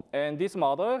model, and this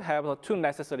model has two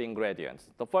necessary ingredients.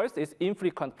 The first is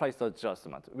infrequent price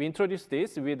adjustment. We introduced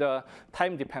this with a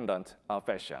time-dependent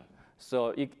fashion.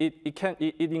 So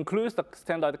it includes the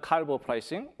standard carbo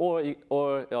pricing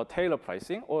or Taylor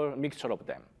pricing or a mixture of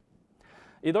them.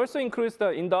 It also includes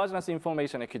the endogenous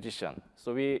information acquisition.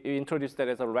 So we introduced that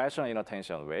as a rational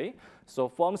inattention way. So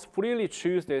firms freely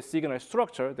choose their signal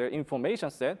structure, their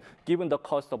information set, given the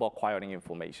cost of acquiring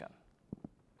information.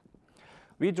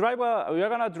 We are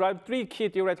going to drive three key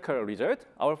theoretical results.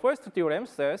 Our first theorem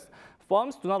says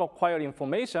firms do not acquire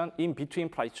information in between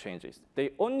price changes.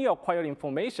 They only acquire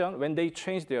information when they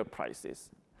change their prices.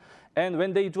 And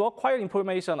when they do acquire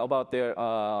information about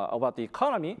the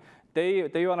economy,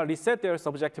 they want to reset their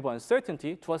subjective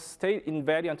uncertainty to a state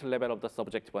invariant level of the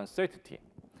subjective uncertainty.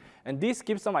 And this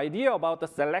gives some idea about the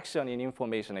selection in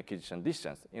information acquisition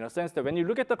decisions, in a sense that when you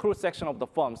look at the cross-section of the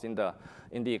firms in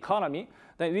the economy,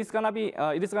 then it is going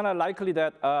to likely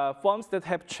that firms that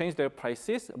have changed their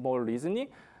prices more recently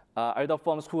are the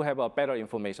firms who have a better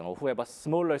information or who have a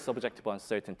smaller subjective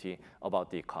uncertainty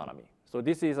about the economy. So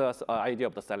this is an idea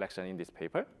of the selection in this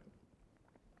paper.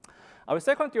 Our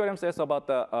second theorem says about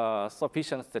the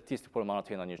sufficient statistic for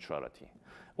monetary non-neutrality.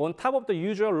 On top of the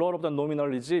usual law of the nominal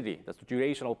rigidity, that's the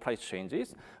duration of price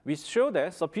changes, we show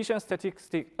that sufficient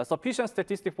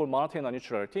statistic for monetary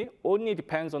non-neutrality only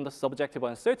depends on the subjective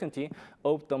uncertainty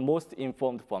of the most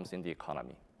informed firms in the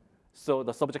economy. So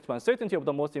the subjective uncertainty of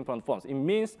the most informed firms,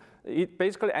 it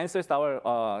basically answers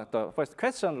the first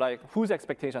question, like whose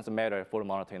expectations matter for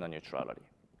monetary non-neutrality.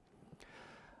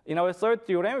 In our third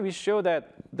theorem, we show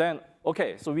that then,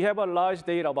 okay, so we have a large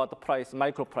data about the price,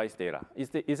 micro price data.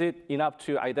 Is it enough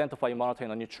to identify monetary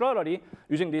non-neutrality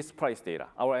using this price data?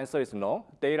 Our answer is no.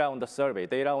 Data on the survey,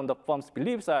 data on the firm's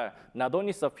beliefs are not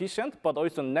only sufficient, but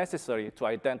also necessary to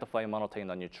identify monetary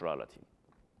non-neutrality.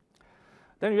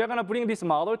 Then we are going to bring this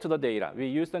model to the data. We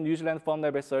use the New Zealand firm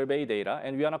level survey data,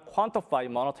 and we are going to quantify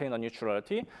monetary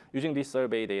non-neutrality using this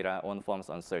survey data on firms'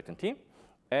 uncertainty.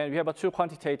 And we have two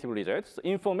quantitative results.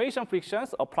 Information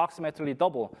frictions approximately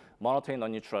double monetary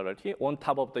non-neutrality on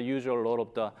top of the usual load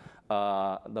of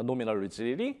the nominal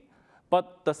rigidity.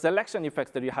 But the selection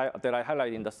effects that I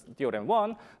highlight in the theorem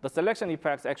 1, the selection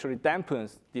effects actually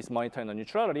dampens this monetary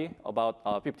non-neutrality about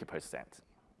 50%.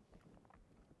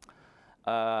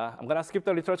 I'm going to skip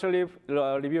the literature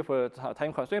review for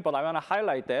time constraint, but I want to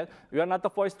highlight that we are not the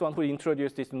first one who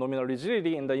introduced this nominal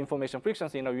rigidity in the information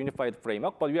frictions in a unified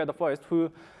framework, but we are the first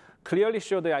who clearly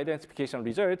show the identification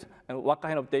result and what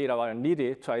kind of data are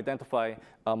needed to identify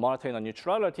monetary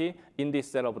non-neutrality in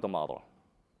this set of the model.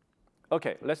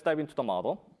 OK, let's dive into the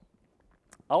model.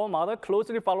 Our model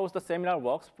closely follows the seminal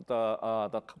works,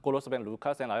 the Golosov and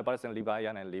Lucas and Alvarez and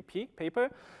Levian and Lippi paper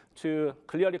to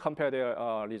clearly compare their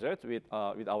results with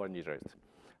our results.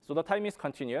 So the time is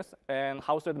continuous, and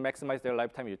households maximize their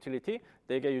lifetime utility.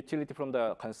 They get utility from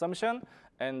the consumption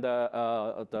and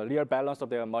the real balance of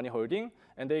their money holding,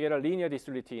 and they get a linear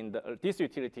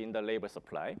disutility in the labor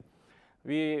supply.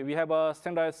 We have a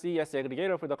standard CES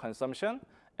aggregator for the consumption,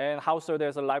 and household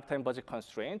has a lifetime budget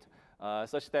constraint,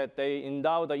 such that they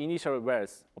endow the initial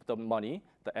wealth of the money,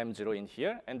 the M0 in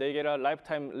here, and they get a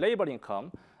lifetime labor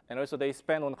income, and also they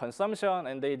spend on consumption,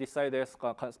 and they decide their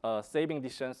saving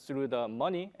decisions through the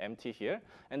money, MT here,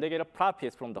 and they get a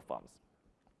profits from the firms.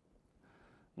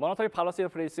 Monetary policy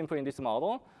is pretty simple in this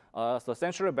model. So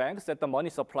central banks set the money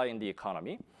supply in the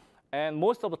economy, and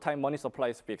most of the time, money supply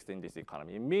is fixed in this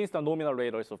economy. It means the nominal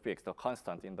rate also fixed, the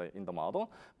constant in the model.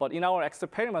 But in our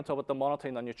experiment of the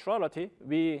monetary non-neutrality,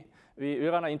 we're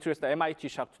going to introduce the MIT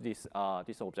shock to this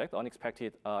object,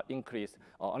 unexpected increase,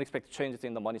 unexpected changes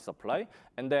in the money supply,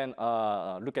 and then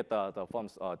look at the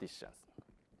firm's decisions.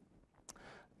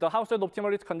 The household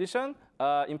optimality condition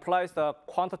implies the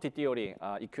quantity theory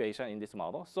equation in this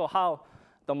model. So how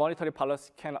the monetary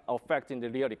policy can affect in the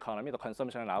real economy, the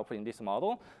consumption and output in this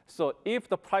model. So if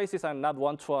the prices are not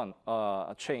one-to-one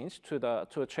change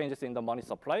to changes in the money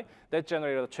supply, that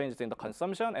generates changes in the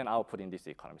consumption and output in this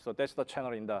economy. So that's the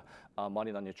channel in the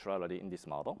money non-neutrality in this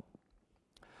model.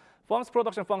 Firm's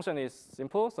production function is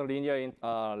simple, so linear in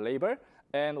labor,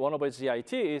 and 1 over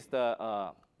GIT is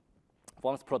the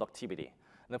firm's productivity.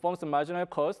 The firm's marginal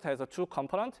cost has two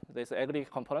components. There's an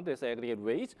aggregate component, there's an aggregate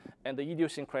wage, and the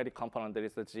idiosyncratic component, there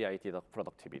is the GIT, the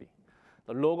productivity.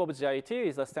 The log of GIT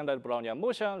is a standard Brownian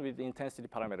motion with intensity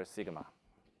parameter sigma.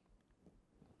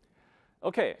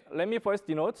 OK, let me first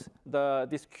denote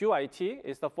this QIT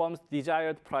is the firm's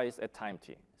desired price at time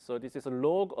t. So this is a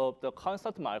log of the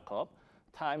constant markup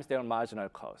times their marginal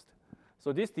cost.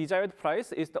 So this desired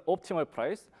price is the optimal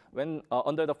price when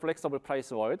under the flexible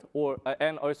price world,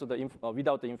 and also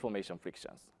without the information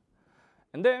frictions.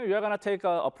 And then we are going to take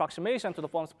an approximation to the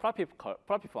firm's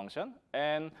profit function,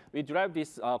 and we derive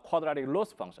this quadratic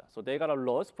loss function. So they got a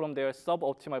loss from their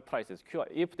suboptimal prices.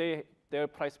 If their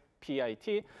price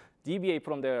PIT deviate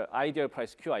from their ideal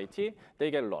price QIT, they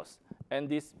get loss. And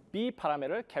this B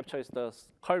parameter captures the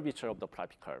curvature of the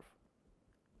profit curve.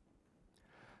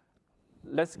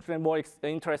 Let's explain more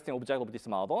interesting object of this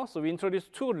model. So we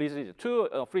introduced two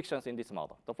frictions in this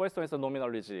model. The first one is the nominal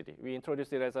rigidity. We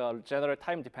introduced it as a general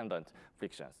time-dependent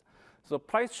frictions. So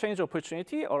price change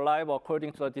opportunity arrive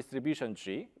according to the distribution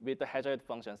G with the hazard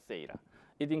function theta.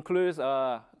 It includes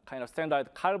a kind of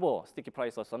standard Calvo sticky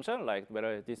price assumption, like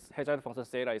whether this hazard function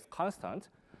theta is constant.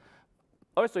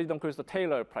 Also, it includes the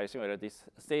Taylor pricing, whether this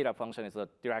theta function is a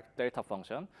direct delta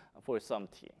function for some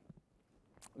t.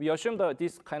 We assume that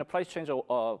this kind of price change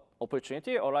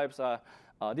opportunity arrives,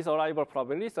 this arrival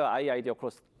probability is IID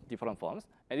across different firms,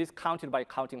 and it's counted by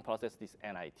counting process, this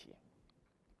NIT.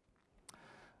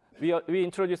 We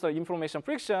introduce the information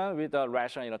friction with the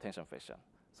rational inattention fashion.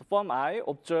 So firm I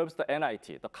observes the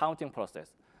NIT, the counting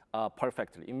process,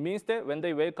 perfectly. It means that when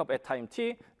they wake up at time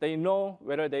t, they know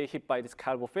whether they hit by this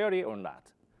Calvo theory or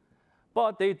not.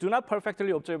 But they do not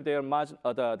perfectly observe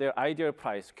their ideal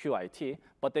price, QIT,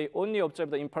 but they only observe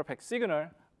the imperfect signal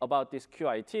about this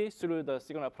QIT through the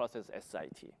signal process,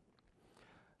 SIT.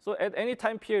 So at any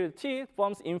time period t,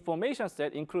 firm's information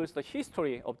set includes the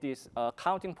history of this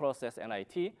counting process,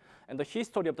 NIT, and the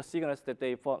history of the signals that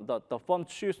the firm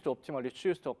optimally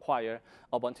choose to acquire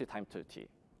up until time to t.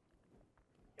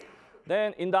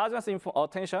 Then endogenous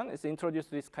attention is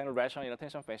introduced to this kind of rational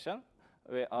inattention fashion.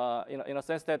 In a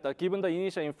sense that given the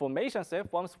initial information set,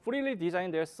 firms freely design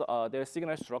their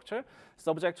signal structure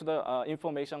subject to the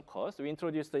information cost. We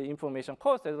introduce the information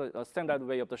cost as a standard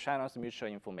way of the Shannon's mutual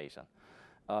information.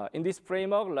 In this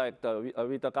framework, like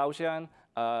with the Gaussian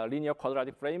linear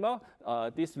quadratic framework,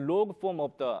 this log form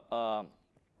of the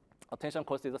attention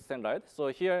cost is the standard. So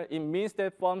here it means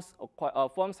that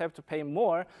firms have to pay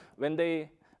more when they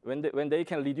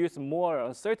can reduce more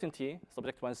uncertainty,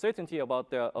 subject to uncertainty about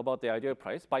the ideal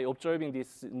price by observing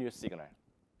this new signal.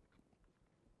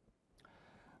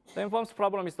 Then firm's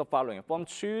problem is the following. Firms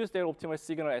choose their optimal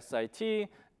signal SIT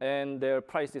and their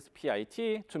price is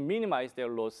PIT to minimize their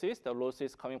losses. The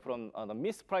losses coming from the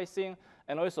mispricing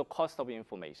and also cost of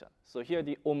information. So here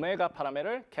the omega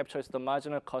parameter captures the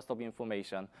marginal cost of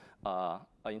information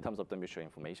in terms of the mutual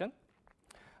information.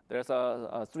 There's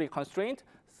three constraints.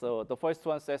 So the first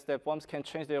one says that firms can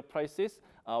change their prices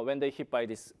when they hit by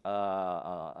this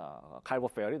Calvo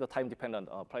theory, the time-dependent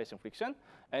pricing friction.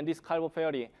 And this Calvo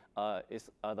theory is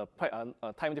the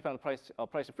time-dependent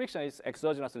pricing friction is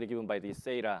exogenously given by the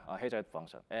theta Hazard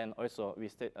function. And also we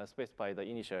specify the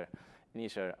initial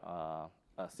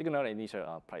signal and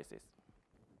initial prices.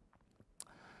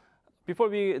 Before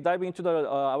we dive into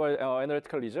our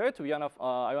analytical result,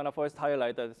 I want to first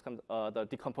highlight the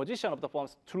decomposition of the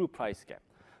firm's true price gap.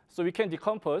 So we can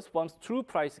decompose firm's true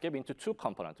price gap into two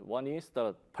components. One is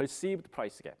the perceived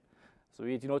price gap. So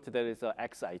we denote that as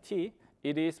XIT.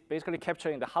 It is basically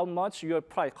capturing how much your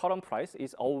current price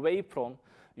is away from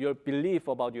your belief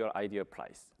about your ideal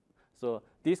price. So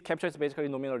this captures basically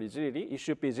nominal rigidity. It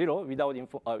should be 0 without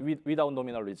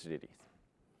nominal rigidity.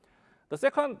 The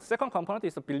second component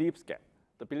is the beliefs gap.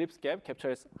 The beliefs gap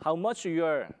captures how much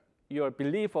your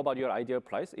belief about your ideal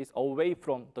price is away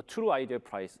from the true ideal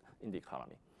price in the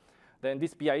economy. Then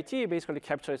this BIT basically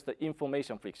captures the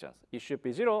information frictions. It should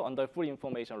be 0 under full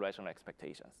information rational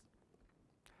expectations.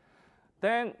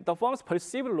 Then the firm's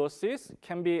perceived losses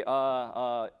can be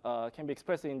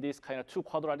expressed in this kind of two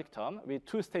quadratic term with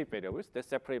two state variables that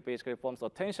separate basically firm's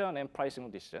attention and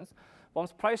pricing decisions.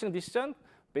 Firm's pricing decision,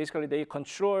 basically they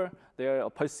control their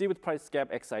perceived price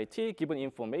gap XIT given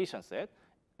information set.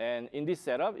 And in this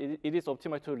setup, it is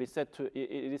optimal to reset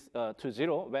to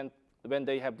 0 when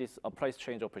they have this price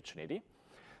change opportunity.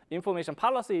 Information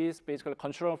policy is basically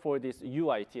control for this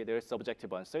UIT, their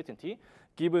subjective uncertainty,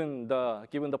 given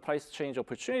the price change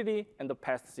opportunity and the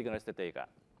past signals that they got.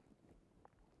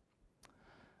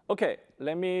 Okay,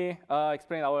 let me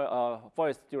explain our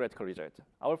first theoretical result.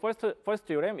 Our first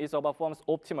theorem is about firms'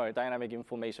 optimal dynamic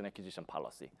information acquisition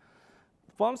policy.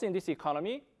 Firms in this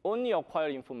economy only acquire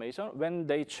information when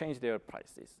they change their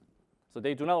prices. So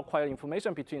they do not acquire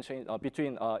information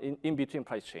in between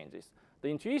price changes. The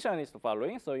intuition is the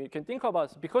following. So you can think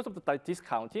about, because of the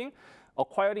discounting,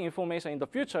 acquiring information in the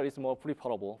future is more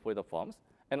preferable for the firms.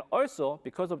 And also,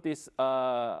 because of this,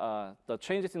 the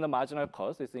changes in the marginal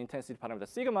cost, this intensity parameter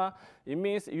sigma, it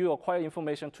means you acquire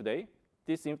information today.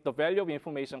 The value of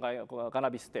information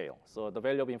gonna be stale. So the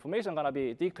value of information gonna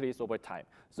be decreased over time.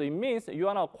 So it means you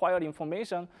wanna acquire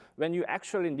information when you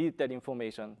actually need that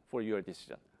information for your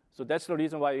decision. So that's the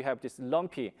reason why you have this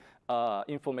lumpy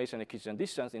information acquisition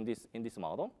decisions in this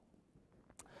model.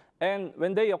 And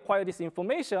when they acquire this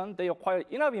information, they acquire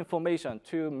enough information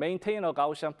to maintain a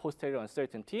Gaussian posterior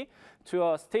uncertainty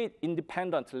to a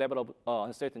state-independent level of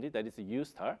uncertainty that is U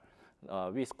star.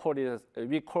 We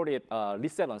call it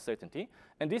reset uncertainty.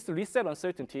 And this reset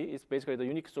uncertainty is basically the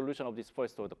unique solution of this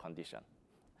first order condition.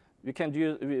 We can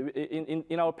do,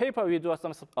 in our paper, we do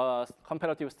some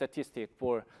comparative statistic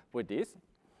for this.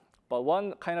 But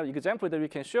one kind of example that we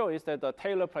can show is that the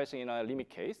Taylor pricing in a limit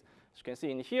case. As you can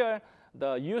see in here,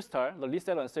 the U star, the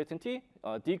reset uncertainty,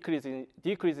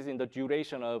 decreases in the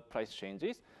duration of price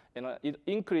changes, and it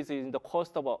increases in the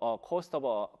cost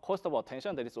of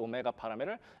attention, that is omega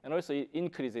parameter, and also it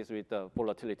increases with the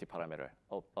volatility parameter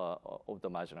of the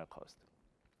marginal cost.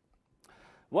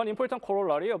 One important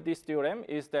corollary of this theorem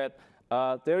is that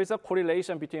there is a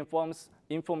correlation between firms'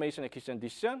 information acquisition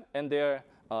decision and their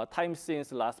time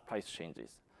since last price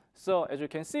changes. So as you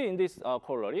can see in this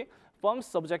corollary, firm's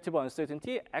subjective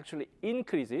uncertainty actually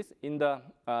increases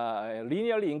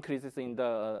linearly increases in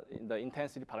the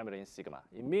intensity parameter in sigma.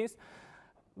 It means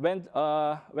when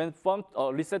firms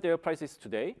reset their prices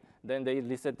today, then they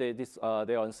reset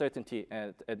their uncertainty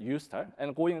at U star,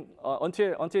 and going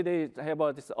until they have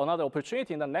another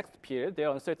opportunity in the next period,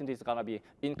 their uncertainty is gonna be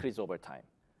increased over time.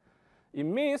 It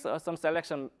means some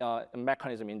selection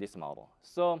mechanism in this model.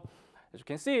 So as you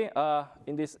can see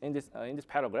in this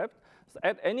paragraph, so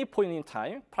at any point in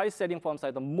time, price setting firms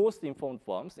are the most informed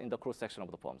firms in the cross section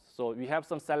of the firms. So we have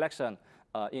some selection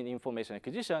in information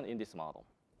acquisition in this model.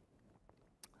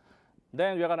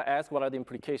 Then we're going to ask what are the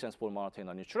implications for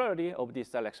monotone neutrality of this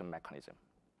selection mechanism.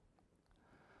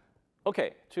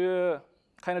 Okay, to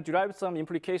kind of derive some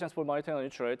implications for monotone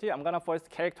neutrality, I'm going to first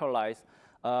characterize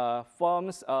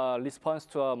firms' response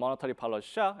to a monetary policy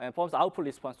shock, and firms' output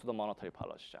response to the monetary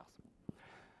policy shocks.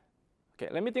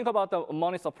 Okay, let me think about the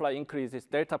money supply increases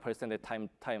delta percent at time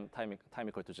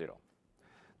equal to 0.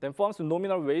 Then firms'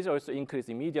 nominal wage also increase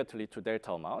immediately to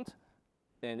delta amount,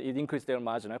 and it increases their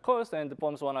marginal cost, and the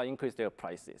firms want to increase their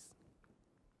prices.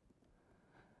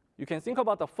 You can think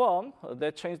about the firm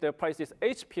that changed their prices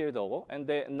H period ago, and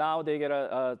now they get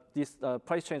this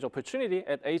price change opportunity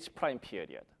at H prime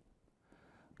period.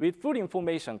 With full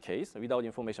information case, without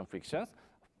information frictions,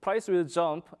 price will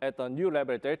jump at a new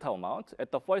level delta amount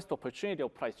at the first opportunity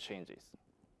of price changes.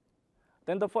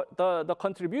 Then the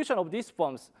contribution of these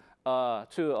firms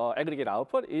to aggregate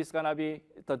output is going to be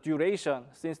the duration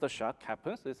since the shock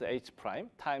happens, this is H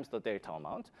prime, times the delta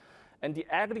amount. And the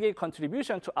aggregate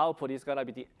contribution to output is going to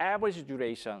be the average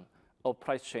duration of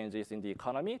price changes in the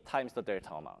economy times the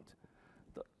delta amount.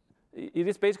 It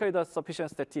is basically the sufficient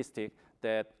statistic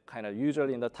that kind of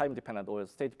usually in the time-dependent or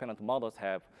state-dependent models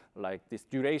have, like this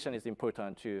duration is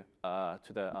important to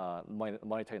the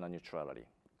monetary non-neutrality.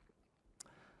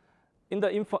 With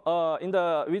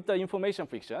the information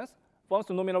frictions, firms'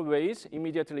 nominal wage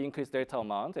immediately increase delta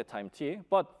amount at time t,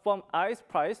 but firm I's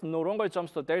price no longer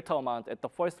jumps to delta amount at the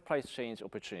first price change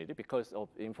opportunity because of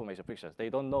information frictions. They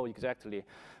don't know exactly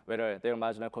whether their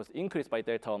marginal cost increased by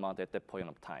delta amount at that point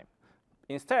of time.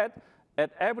 Instead,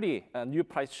 at every new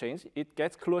price change, it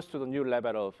gets close to the new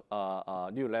level of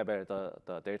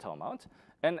the delta amount,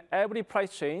 and every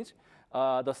price change,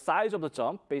 the size of the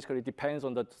jump basically depends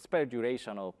on the spread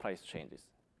duration of price changes.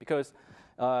 Because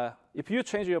if you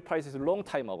change your prices a long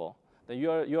time ago, then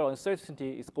your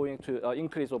uncertainty is going to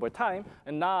increase over time,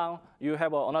 and now you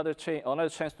have another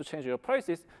chance to change your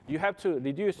prices. You have to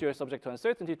reduce your subject to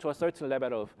uncertainty to a certain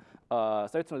level of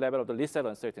the reset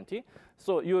uncertainty.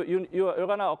 So you're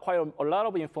going to acquire a lot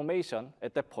of information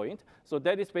at that point. So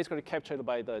that is basically captured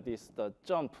by the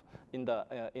jump in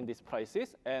these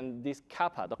prices, and this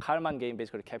kappa, the Kalman game,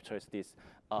 basically captures this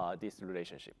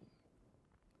relationship.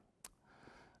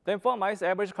 Then firm I's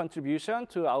average contribution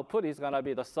to output is going to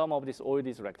be the sum of all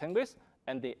these rectangles,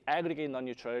 and the aggregate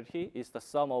non-neutrality is the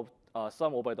sum over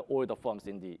all the firms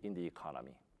in the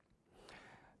economy.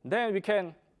 Then we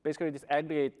can basically this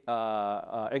aggregate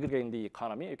in the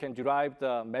economy. You can derive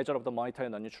the measure of the monetary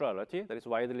non-neutrality that is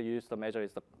widely used. The measure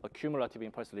is the cumulative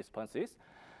impulse responses,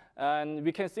 and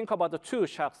we can think about the two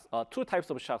types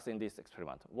of shocks in this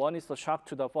experiment. One is the shock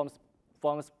to the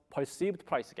firm's perceived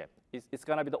price gap. It's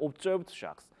going to be the observed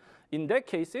shocks. In that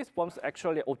case, firms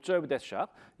actually observe that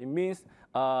shock. It means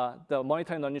the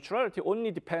monetary non-neutrality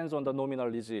only depends on the nominal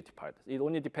rigidity part. It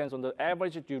only depends on the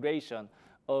average duration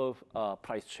of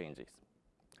price changes.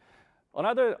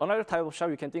 Another type of shock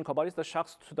you can think about is the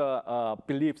shocks to the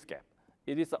beliefs gap.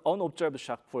 It is an unobserved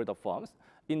shock for the firms.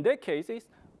 In that case,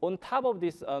 on top of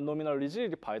this nominal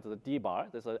rigidity part, the D bar,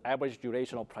 there's an average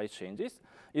duration of price changes.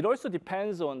 It also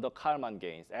depends on the Kalman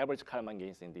gains, average Kalman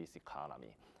gains in this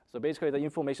economy. So basically, the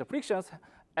information frictions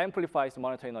amplifies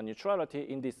monetary non-neutrality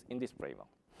in this framework.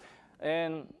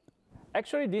 And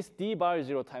actually, this D bar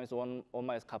 0 times 1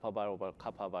 minus kappa bar over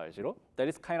kappa bar 0, that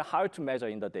is kind of hard to measure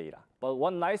in the data. But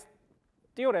one nice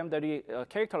theorem that we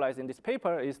characterize in this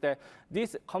paper is that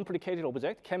this complicated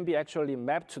object can be actually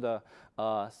mapped to the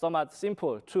somewhat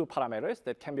simple two parameters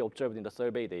that can be observed in the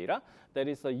survey data. That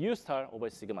is the U star over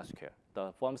sigma square,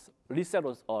 the firm's reset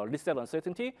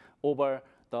uncertainty over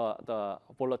the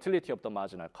volatility of the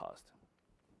marginal cost.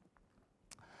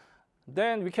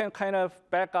 Then we can kind of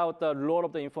back out the load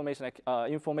of the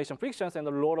information frictions and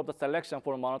the load of the selection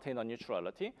for monetary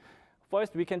non-neutrality.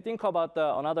 First, we can think about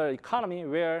another economy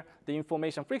where the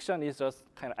information friction is just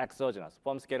kind of exogenous.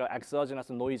 Firms get exogenous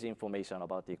noisy information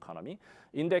about the economy.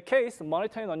 In that case,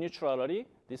 monetary non-neutrality,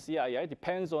 the CII,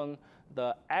 depends on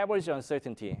the average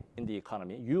uncertainty in the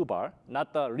economy, U bar,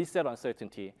 not the reset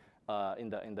uncertainty in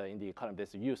the economy,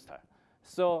 that's U star.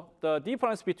 So the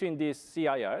difference between these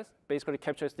CIRs basically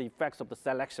captures the effects of the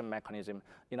selection mechanism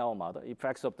in our model,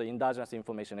 effects of the endogenous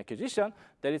information acquisition.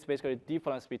 That is basically the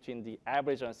difference between the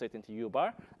average uncertainty U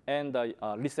bar and the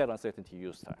reset uncertainty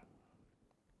U star.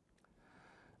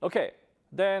 Okay,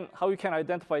 then how we can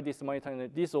identify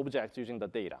these objects using the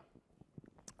data.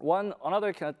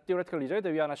 Another kind of theoretical result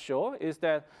that we want to show is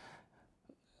that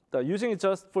using it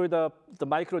just for the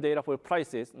micro data for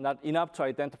prices, not enough to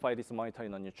identify this monetary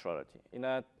non-neutrality.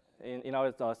 In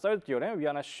our third theorem, we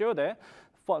want to show that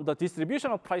the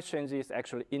distribution of price change is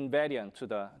actually invariant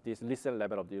to this reset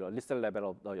level of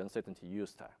the uncertainty U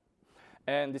star.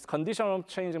 And this condition of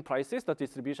change in prices, the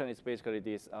distribution is basically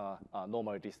this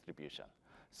normal distribution.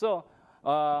 So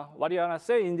what you want to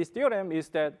say in this theorem is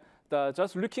that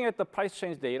just looking at the price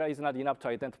change data is not enough to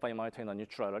identify monetary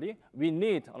non-neutrality. We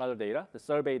need another data, the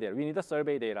survey data. We need the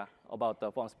survey data about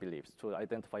the firm's beliefs to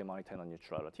identify monetary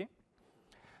non-neutrality.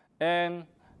 And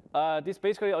this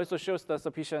basically also shows the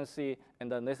sufficiency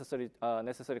and the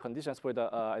necessary conditions for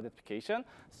the identification.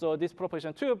 So this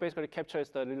proposition 2 basically captures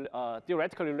the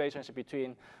theoretical relationship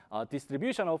between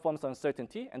distribution of firm's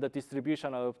uncertainty and the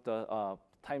distribution of the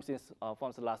time since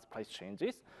firm's last price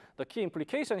changes. The key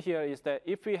implication here is that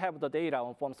if we have the data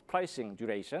on firm's pricing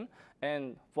duration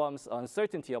and firm's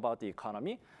uncertainty about the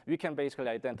economy, we can basically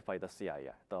identify the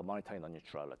CIR, the monetary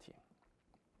non-neutrality.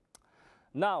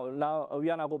 Now we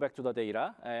are now go back to the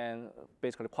data and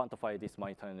basically quantify this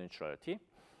monetary neutrality.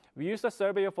 We use the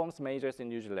survey of firms majors in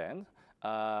New Zealand.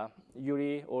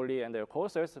 Yuri, Oli, and their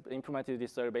co-authors implemented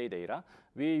this survey data.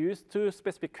 We used 2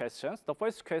 specific questions. The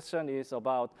first question is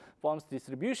about firms'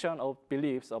 distribution of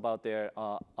beliefs about their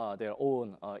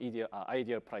own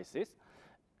ideal prices.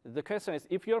 The question is,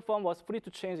 if your firm was free to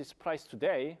change its price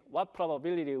today, what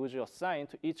probability would you assign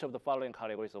to each of the following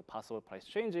categories of possible price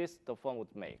changes the firm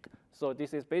would make? So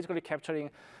this is basically capturing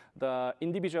the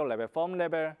individual level, firm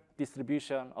level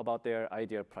distribution about their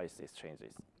ideal prices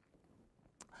changes.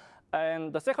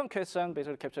 And the second question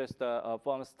basically captures the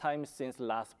firm's time since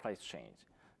last price change.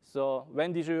 So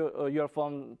when did your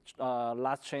firm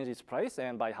last change its price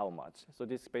and by how much? So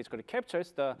this basically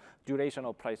captures the duration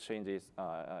of price changes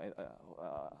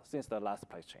since the last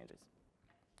price changes.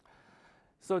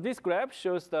 So this graph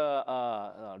shows the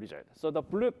result. So the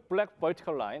black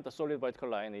vertical line, the solid vertical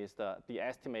line, is the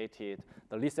estimated,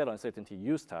 the least uncertainty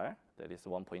U star, that is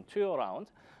 1.2 around.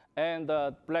 And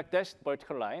the black dashed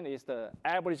vertical line is the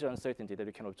average uncertainty that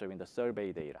you can observe in the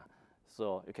survey data.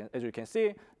 So as you can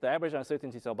see, the average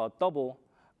uncertainty is about double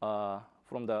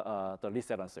from the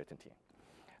least uncertainty.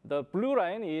 The blue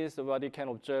line is what you can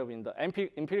observe in the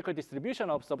empirical distribution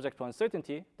of subject to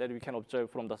uncertainty that we can observe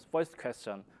from the first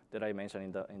question that I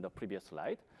mentioned in the previous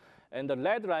slide. And the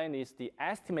red line is the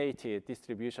estimated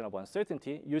distribution of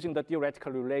uncertainty using the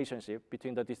theoretical relationship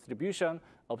between the distribution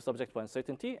of subject to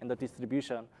uncertainty and the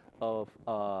distribution of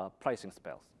pricing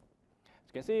spells. As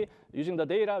you can see, using the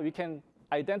data, we can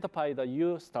identify the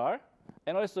U star,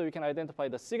 and also we can identify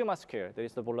the sigma square, that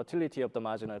is the volatility of the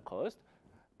marginal cost.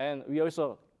 And we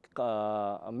also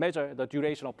measure the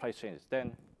duration of price changes.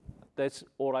 Then that's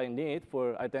all I need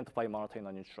for identifying monetary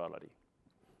non-neutrality.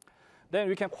 Then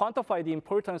we can quantify the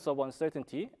importance of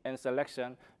uncertainty and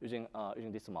selection using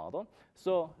this model.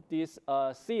 So this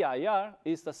CIR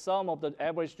is the sum of the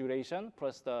average duration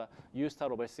plus the U star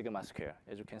over sigma square.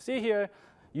 As you can see here,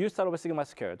 U star over sigma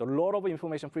square, the load of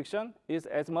information friction is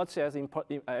as much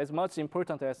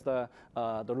important as the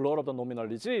load of the nominal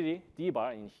rigidity, D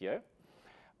bar in here.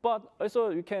 But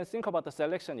also you can think about the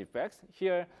selection effects.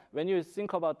 Here, when you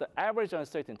think about the average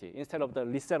uncertainty instead of the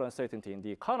least uncertainty in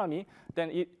the economy, then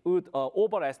it would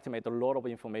overestimate the load of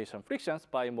information frictions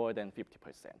by more than 50%.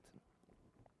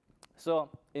 So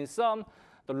in sum,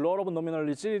 the load of nominal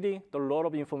rigidity, the load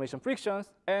of information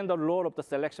frictions, and the load of the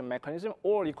selection mechanism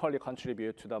all equally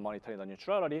contribute to the monetary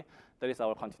non-neutrality. That is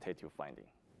our quantitative finding.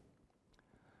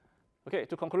 Okay,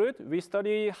 to conclude, we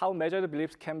study how measured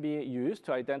beliefs can be used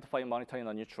to identify monetary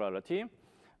non-neutrality.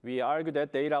 We argue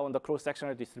that data on the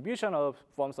cross-sectional distribution of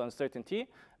firms' uncertainty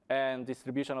and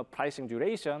distribution of pricing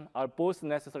duration are both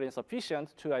necessary and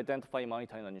sufficient to identify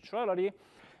monetary non-neutrality.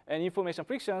 And information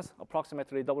frictions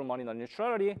approximately double monetary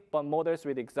non-neutrality, but models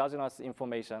with exogenous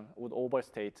information would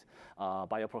overstate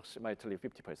by approximately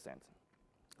 50%.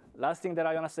 Last thing that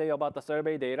I want to say about the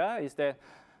survey data is that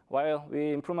while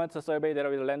we implement the survey data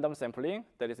with random sampling,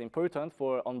 that is important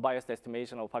for unbiased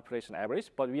estimation of population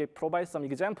average, but we provide some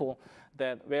example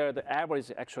that where the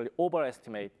average actually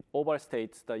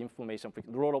overstates the information,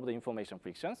 load of the information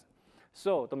frictions.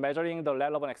 So the measuring the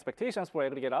relevant expectations for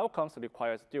aggregate outcomes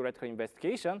requires theoretical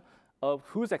investigation of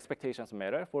whose expectations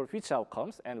matter for which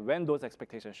outcomes and when those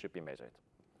expectations should be measured.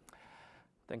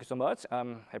 Thank you so much.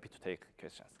 I'm happy to take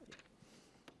questions.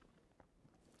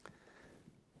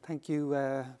 Thank you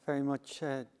very much,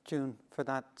 June, for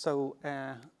that. So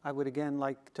I would again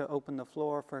like to open the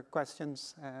floor for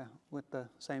questions with the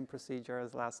same procedure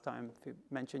as last time. If you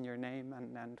mention your name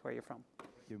and where you're from.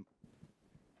 Thank you.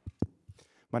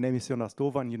 My name is Jonas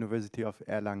Dovan, University of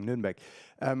Erlangen-Nürnberg.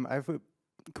 I have a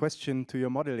question to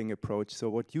your modeling approach. So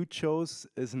what you chose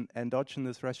is an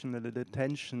endogenous rational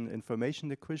attention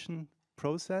information acquisition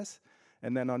process.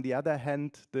 And then on the other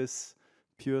hand, this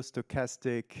pure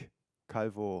stochastic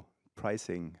Calvo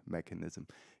pricing mechanism.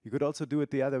 You could also do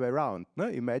it the other way around. No?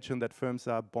 Imagine that firms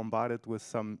are bombarded with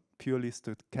some purely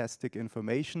stochastic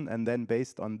information and then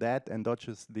based on that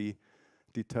endogenously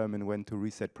determine when to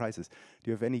reset prices.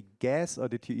 Do you have any guess, or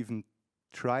did you even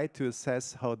try to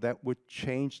assess how that would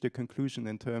change the conclusion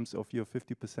in terms of your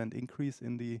 50% increase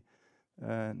in the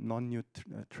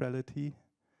non-neutrality?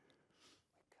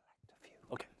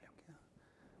 Okay.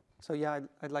 So yeah,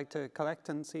 I'd like to collect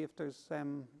and see if there's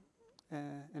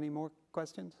any more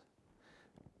questions.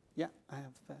 Yeah, I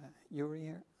have Yuri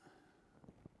here.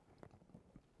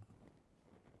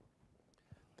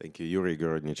 Thank you. Yuri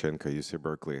Gorodnichenko, UC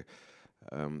Berkeley.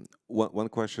 One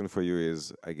question for you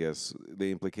is, I guess,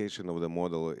 the implication of the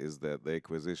model is that the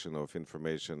acquisition of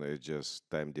information is just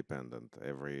time dependent.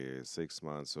 Every 6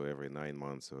 months or every 9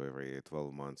 months or every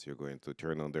 12 months, you're going to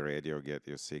turn on the radio, get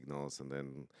your signals, and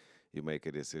then you make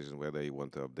a decision whether you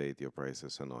want to update your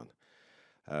prices or not.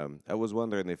 I was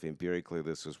wondering if empirically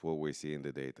this is what we see in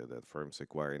the data, that firms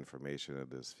acquire information at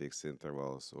these fixed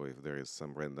intervals, or if there is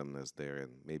some randomness there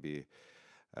and maybe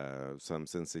some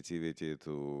sensitivity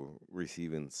to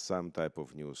receiving some type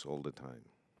of news all the time.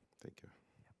 Thank you.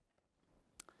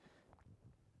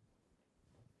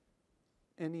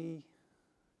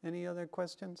 Any other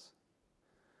questions?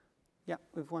 Yeah,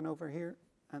 we've one over here,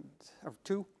 and or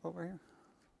two over here.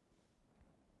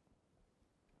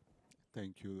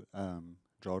 Thank you.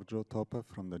 Giorgio Topa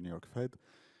from the New York Fed.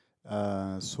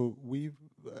 So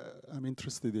I'm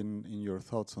interested in your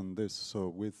thoughts on this. So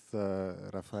with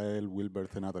Rafael,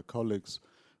 Wilbert, and other colleagues,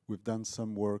 we've done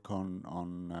some work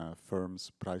on firms'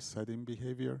 price setting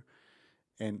behavior.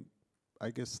 And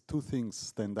I guess two things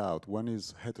stand out. One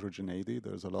is heterogeneity.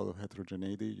 There's a lot of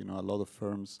heterogeneity. You know, a lot of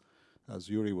firms, as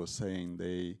Yuri was saying,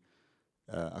 they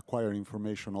acquire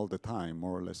information all the time,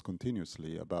 more or less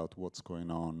continuously, about what's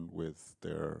going on with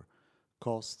their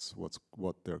costs,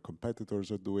 what their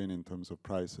competitors are doing in terms of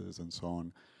prices and so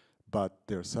on, but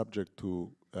they're subject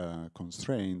to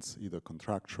constraints, either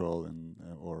contractual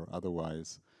or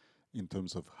otherwise, in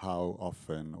terms of how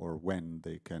often or when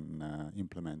they can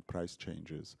implement price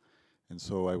changes. And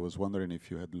so I was wondering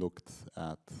if you had looked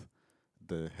at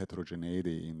the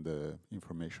heterogeneity in the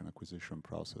information acquisition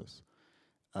process.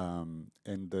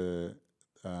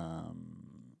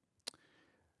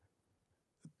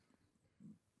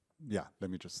 Yeah, let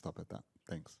me just stop at that.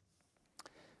 Thanks.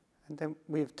 And then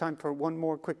we have time for one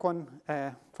more quick one.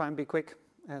 Try and be quick,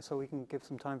 so we can give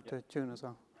some time to June as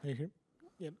well. Are you here?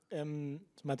 Yeah.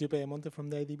 It's Matthew Pedemonte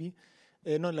from the IDB.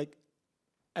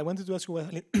 I wanted to ask you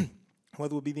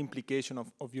what would be the implication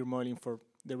of your modeling for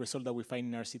the result that we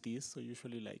find in RCTs? So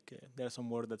usually, there's some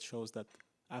work that shows that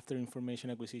after information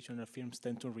acquisition, firms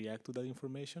tend to react to that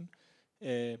information.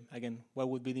 Again, what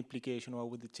would be the implication, or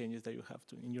what would the changes that you have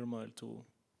in your model to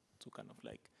kind of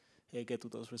get to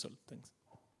those results? Thanks.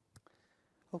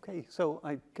 Okay, so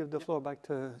I give the floor back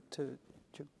to June.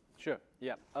 Sure.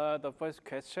 Yeah. The first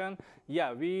question.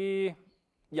 So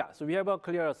we have a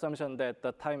clear assumption that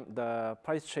the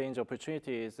price change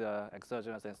opportunity is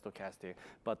exogenous and stochastic,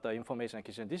 but the information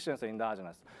acquisition distance are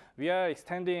endogenous. We are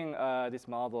extending this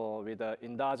model with the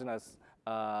endogenous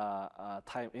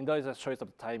endogenous choice of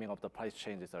the timing of the price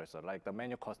changes also, like the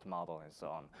manual cost model and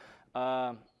so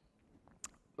on.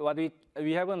 What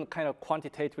we haven't kind of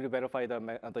quantitatively verified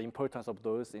the importance of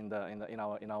those in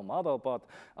our model,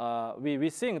 but we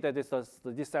think that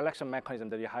this selection mechanism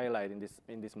that we highlight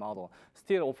in this model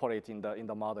still operate in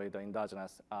the model, the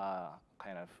endogenous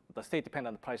kind of the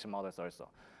state-dependent pricing models also.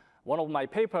 One of my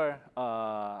paper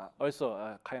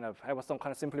also kind of have some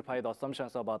kind of simplified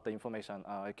assumptions about the information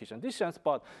acquisition distance,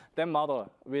 but that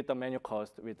model with the manual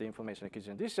cost with the information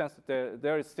acquisition distance,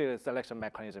 there is still a selection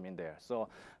mechanism in there. So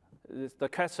the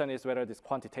question is whether this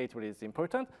quantitatively is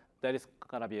important. That is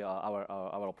going to be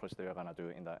our approach that we're going to do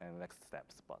in the next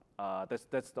steps. But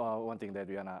that's one thing that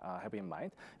we're going to have in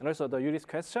mind. And also the Yuri's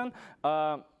question.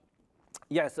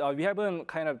 Yes, we haven't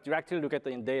kind of directly looked at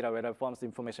the data whether firms'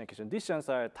 information acquisition distance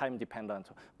are time dependent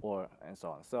and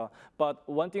so on. So, but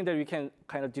one thing that we can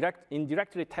kind of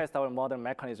indirectly test our model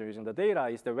mechanism using the data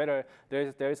is that whether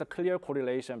there is a clear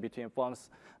correlation between firms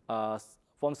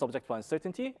subject to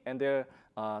uncertainty and their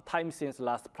time since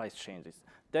last price changes.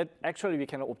 That actually we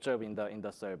can observe in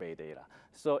the survey data.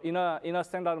 So in a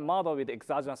standard model with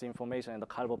exogenous information and the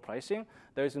caliber pricing,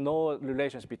 there is no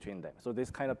relationship between them. So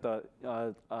this kind of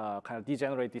the kind of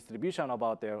degenerate distribution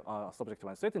about their subject to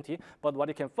uncertainty. But what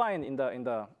you can find in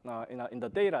the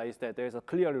data is that there is a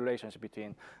clear relationship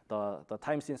between the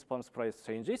time since firms price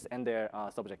changes and their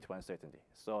subject to uncertainty.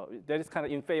 So that is kind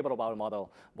of in favor of our model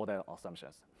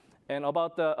assumptions. And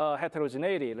about the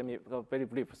heterogeneity, let me go very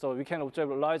brief. So we can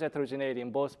observe large heterogeneity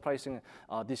in both pricing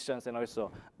distance and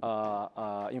also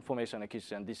information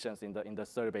acquisition distance in the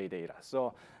survey data.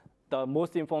 So the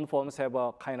most informed firms have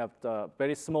a kind of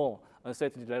very small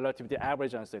uncertainty relative to the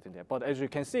average uncertainty. But as you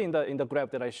can see in the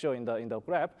graph that I show in the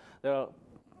graph, there are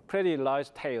pretty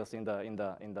large tails in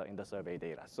the survey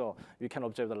data. So you can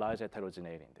observe the large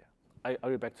heterogeneity in there.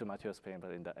 I'll be back to Matthias' paper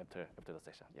after the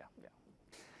session. Yeah.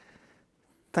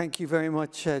 Thank you very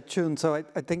much, Chun. So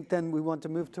I think then we want to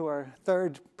move to our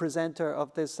third presenter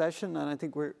of this session, and I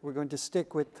think we're going to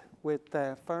stick with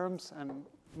firms and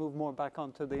move more back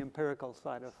onto the empirical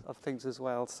side of things as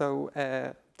well. So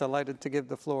delighted to give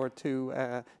the floor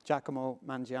to Giacomo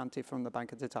Mangianti from the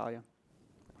Banca d'Italia.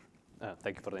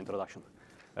 Thank you for the introduction.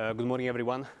 Good morning,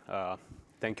 everyone.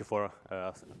 Thank you for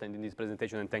attending this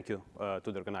presentation, and thank you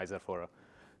to the organizer for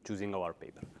choosing our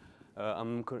paper.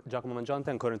 I'm Giacomo Mangianti.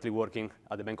 I'm currently working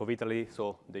at the Bank of Italy,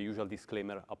 so the usual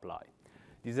disclaimer apply.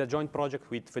 This is a joint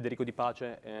project with Federico Di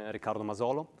Pace and Riccardo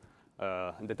Masolo.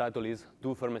 And the title is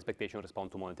Do Firm Expectations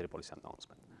Respond to Monetary Policy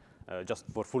Announcement? Just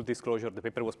for full disclosure, the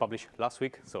paper was published last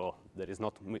week, so there is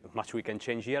not much we can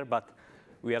change here, but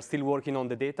we are still working on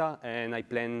the data, and I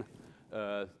plan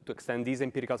to extend this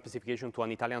empirical specification to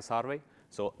an Italian survey,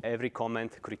 so every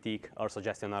comment, critique, or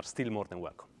suggestion are still more than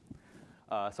welcome.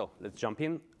 So let's jump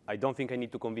in. I don't think I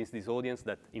need to convince this audience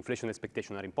that inflation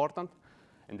expectations are important,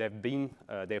 and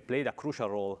they've played a crucial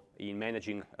role in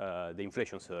managing the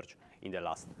inflation surge in the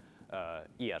last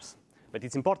years. But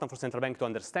it's important for central bank to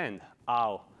understand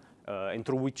how and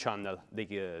through which channel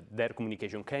their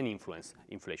communication can influence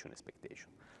inflation expectation.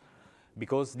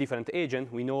 Because different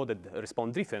agents, we know that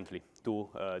respond differently to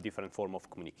different form of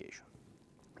communication.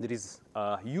 There is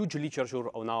a huge literature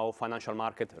on how financial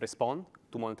markets respond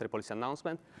to monetary policy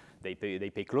announcement. They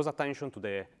pay close attention to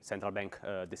the central bank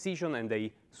decision, and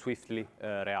they swiftly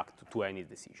react to any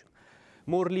decision.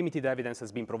 More limited evidence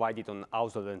has been provided on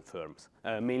households and firms,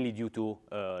 mainly due to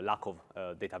lack of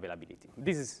data availability.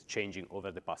 This is changing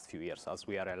over the past few years as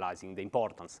we are realizing the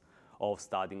importance of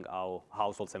studying how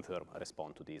households and firms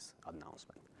respond to this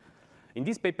announcement. In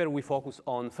this paper, we focus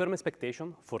on firm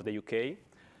expectation for the UK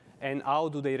and how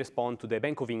do they respond to the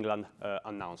Bank of England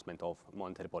announcement of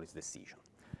monetary policy decision.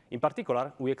 In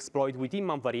particular, we exploit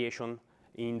within-month variation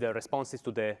in the responses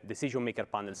to the decision maker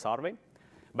panel survey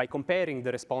by comparing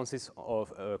the responses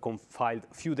of filed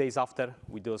a few days after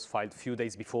with those filed a few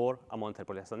days before a monetary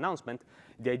policy announcement.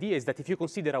 The idea is that if you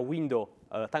consider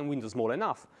a time window small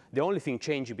enough, the only thing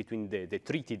changing between the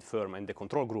treated firm and the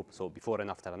control group, so before and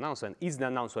after announcement, is the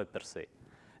announcement per se.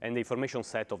 And the information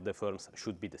set of the firms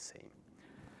should be the same.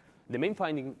 The main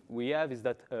finding we have is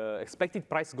that expected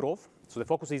price growth, so the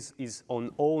focus is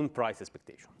on own price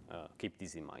expectation. Keep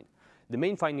this in mind. The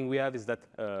main finding we have is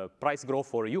that price growth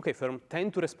for a UK firm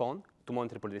tend to respond to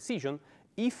monetary policy decision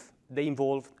if they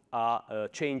involve a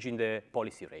change in the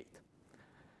policy rate.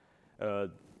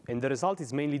 And the result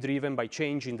is mainly driven by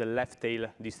change in the left tail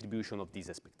distribution of this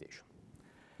expectation.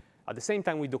 At the same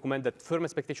time, we document that firm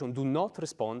expectations do not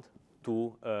respond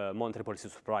to monetary policy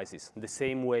surprises the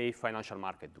same way financial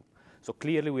markets do. So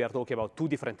clearly, we are talking about two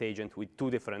different agents with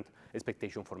two different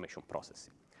expectation formation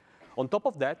processes. On top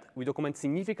of that, we document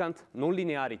significant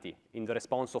nonlinearity in the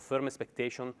response of firm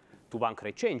expectation to bank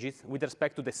rate changes with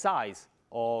respect to the size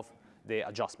of the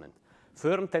adjustment.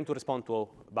 Firms tend to respond to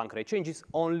bank rate changes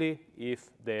only if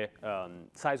the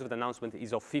size of the announcement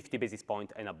is of 50 basis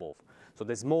points and above. So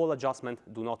the small adjustments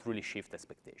do not really shift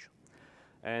expectation.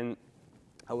 And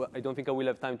I don't think I will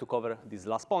have time to cover this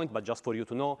last point, but just for you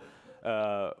to know,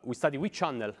 we study which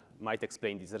channel might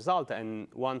explain this result, and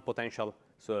one potential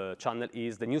channel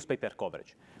is the newspaper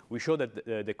coverage. We show that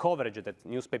the coverage that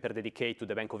newspaper dedicate to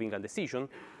the Bank of England decision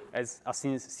has a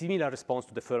similar response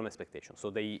to the firm expectation. So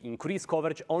the increased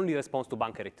coverage only responds to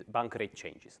bank rate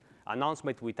changes.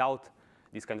 Announcements without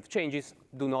these kind of changes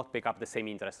do not pick up the same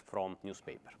interest from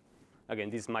newspaper.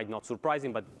 Again, this might not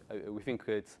surprising, but we think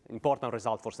it's an important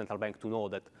result for central bank to know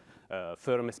that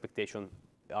firm expectations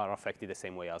are affected the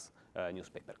same way as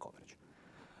newspaper coverage.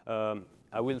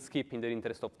 I will skip, in the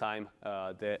interest of time,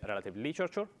 the relative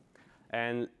literature,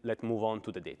 and let's move on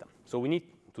to the data. So we need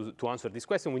to answer this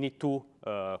question, we need two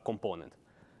components,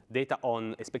 data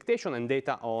on expectation and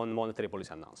data on monetary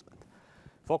policy announcement.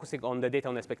 Focusing on the data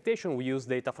on expectation, we use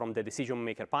data from the decision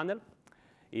maker panel.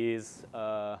 Is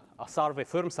a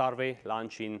firm survey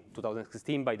launched in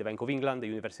 2016 by the Bank of England, the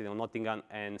University of Nottingham,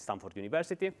 and Stanford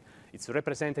University. It's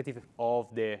representative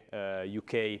of the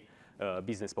UK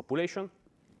business population.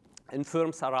 And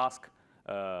firms are asked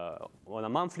on a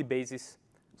monthly basis.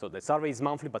 So the survey is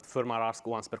monthly, but firms are asked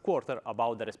once per quarter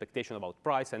about their expectation about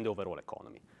price and the overall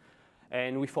economy.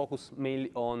 And we focus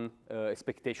mainly on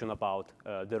expectation about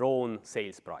their own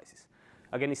sales prices.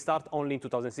 Again, it started only in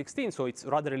 2016, so it's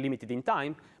rather limited in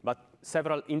time, but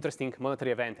several interesting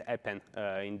monetary events happen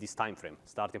in this time frame,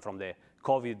 starting from the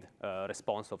COVID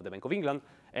response of the Bank of England,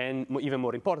 and even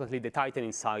more importantly, the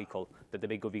tightening cycle that the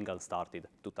Bank of England started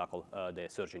to tackle the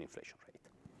surging inflation rate.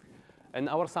 And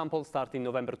our sample started in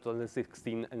November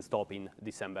 2016 and stopped in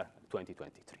December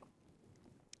 2023.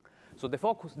 So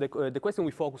the question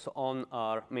we focus on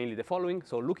are mainly the following.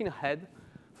 So looking ahead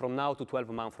from now to 12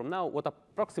 months from now, what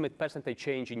approximate percentage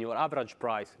change in your average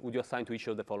price would you assign to each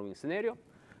of the following scenario?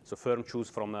 So firm choose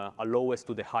from a lowest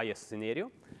to the highest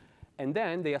scenario. And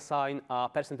then they assign a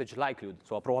percentage likelihood,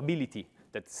 so a probability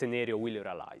that scenario will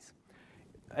realize.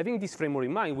 Having this framework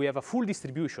in mind, we have a full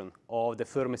distribution of the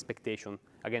firm expectation,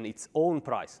 again, its own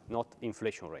price, not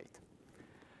inflation rate.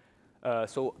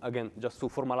 So again, just to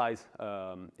formalize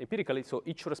empirically, so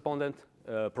each respondent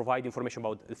provide information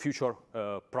about the future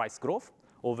price growth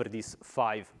over these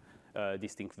 5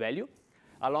 distinct values,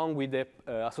 along with the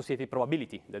associated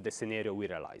probability that the scenario will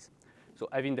realize. So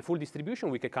having the full distribution,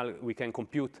 we can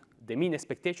compute the mean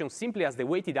expectation simply as the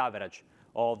weighted average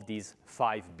of these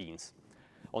 5 bins.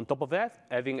 On top of that,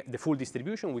 having the full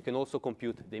distribution, we can also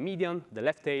compute the median, the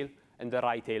left tail, and the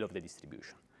right tail of the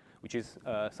distribution, which is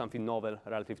something novel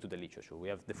relative to the literature. We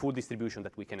have the full distribution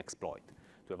that we can exploit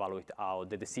to evaluate how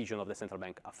the decision of the central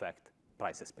bank affect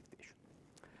price expectation.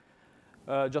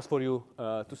 Just for you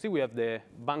to see, we have the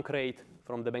bank rate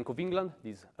from the Bank of England,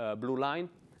 this blue line.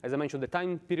 As I mentioned, the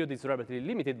time period is relatively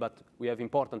limited, but we have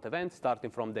important events starting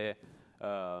from the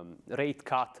rate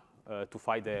cut to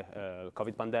fight the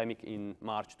COVID pandemic in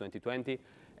March 2020,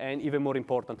 and even more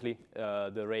importantly,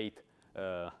 the rate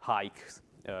hikes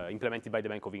implemented by the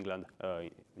Bank of England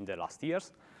in the last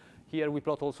years. Here we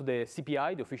plot also the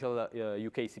CPI, the official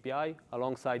UK CPI,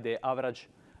 alongside the average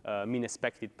mean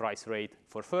expected price rate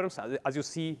for firms. As you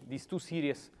see, these two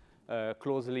series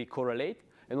closely correlate.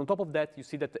 And on top of that, you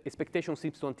see that the expectation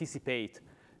seems to anticipate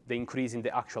the increase in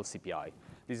the actual CPI.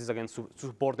 This is, again, to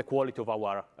support the quality of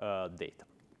our data.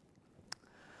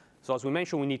 So as we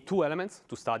mentioned, we need 2 elements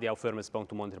to study how firms respond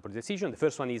to monetary policy decision. The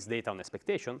first one is data on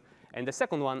expectation. And the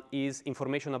second one is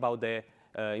information about the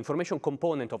information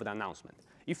component of the announcement.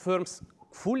 If firms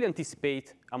fully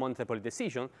anticipate a monetary policy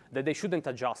decision, then they shouldn't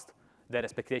adjust their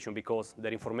expectation because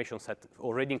their information set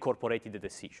already incorporated the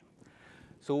decision.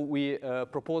 So we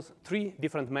propose 3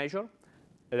 different measures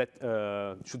that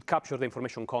should capture the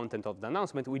information content of the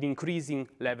announcement with increasing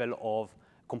level of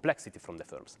complexity from the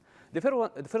firms. The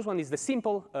first one is the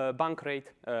simple bank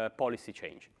rate policy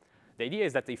change. The idea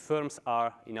is that if firms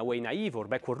are in a way naive or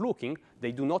backward-looking,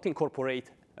 they do not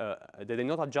incorporate, they do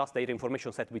not adjust their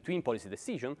information set between policy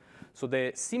decisions. So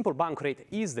the simple bank rate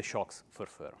is the shocks for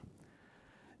firm.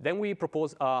 Then we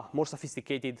propose a more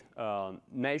sophisticated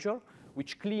measure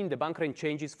which clean the bank rate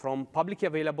changes from publicly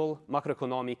available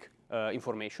macroeconomic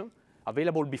information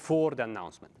available before the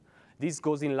announcement. This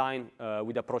goes in line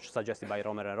with the approach suggested by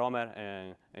Romer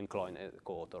and Kloin,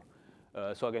 co-author.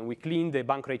 So again, we clean the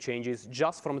bank rate changes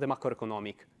just from the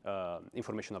macroeconomic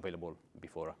information available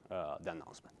before the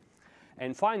announcement.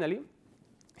 And finally,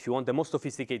 if you want the most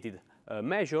sophisticated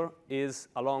measure is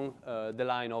along the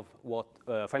line of what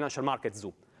financial markets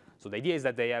do. So the idea is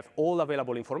that they have all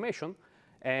available information,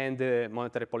 and the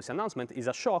monetary policy announcement is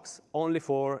a shocks only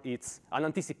for its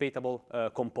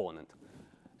unanticipatable component.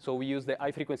 So we use the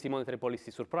high-frequency monetary policy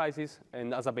surprises,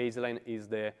 and as a baseline is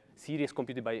the series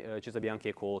computed by Cesabianchi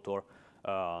and co-author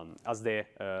as the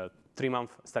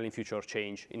 3-month sterling future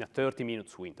change in a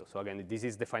 30-minute window. So again, this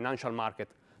is the financial market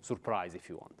surprise, if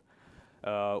you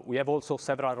want. We have also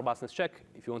several robustness checks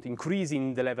if you want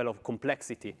increasing the level of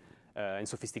complexity and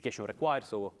sophistication required.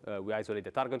 So we isolate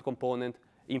the target component,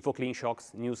 info clean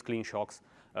shocks, news clean shocks,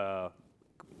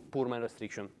 poor man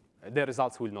restriction. The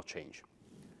results will not change.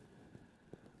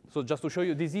 So just to show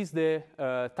you, this is the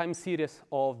time series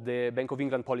of the Bank of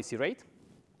England policy rate.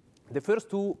 The first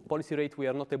 2 policy rates, we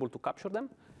are not able to capture them,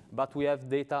 but we have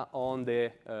data on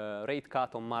the rate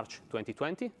cut on March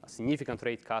 2020, a significant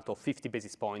rate cut of 50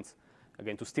 basis points,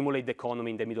 again, to stimulate the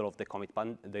economy in the middle of the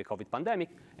COVID pandemic.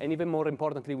 And even more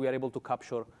importantly, we are able to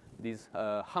capture this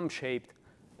hump-shaped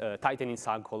tightening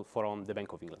cycle from the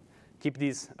Bank of England. Keep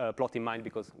this plot in mind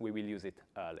because we will use it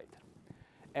later.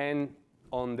 And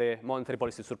on the monetary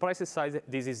policy surprises side,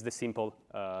 this is the simple,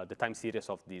 the time series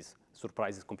of these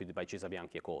surprises computed by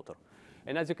Cesabianchi, a co-author.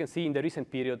 And as you can see, in the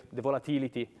recent period, the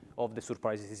volatility of the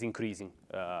surprises is increasing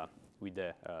with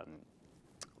the,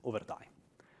 over time.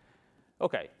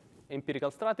 OK,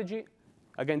 empirical strategy.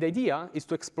 Again, the idea is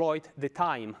to exploit the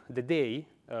time, the day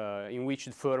in which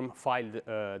the firm filed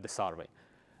the survey.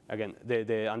 Again,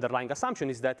 the underlying assumption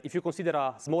is that if you consider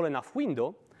a small enough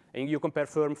window, and you compare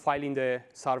firm filing the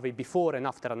survey before and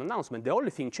after an announcement, the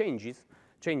only thing changes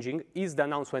changing is the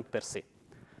announcement per se.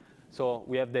 So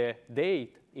we have the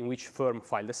date in which firm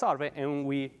filed the survey, and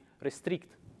we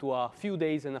restrict to a few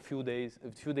days and a few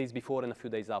days before and a few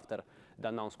days after the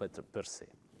announcement per se.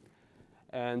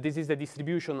 And this is the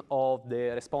distribution of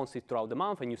the responses throughout the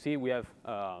month. And you see we have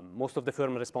most of the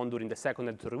firms respond during the second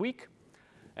and third week,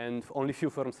 and only few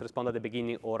firms respond at the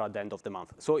beginning or at the end of the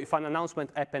month. So if an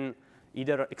announcement happens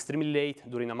either extremely late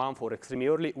during a month or extremely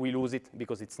early, we lose it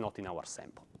because it's not in our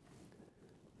sample.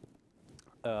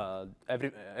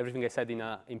 Everything I said in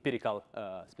an empirical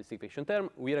specification term,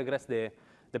 we regress the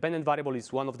dependent variable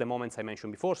is one of the moments I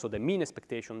mentioned before, so the mean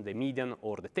expectation, the median,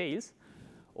 or the tails,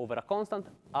 over a constant,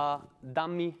 a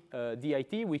dummy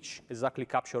DIT, which exactly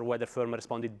captures whether firm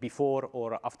responded before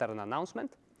or after an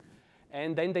announcement,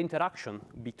 and then the interaction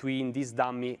between this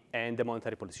dummy and the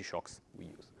monetary policy shocks we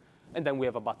use. And then we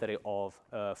have a battery of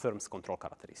firms' control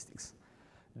characteristics.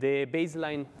 The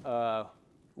baseline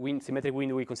symmetric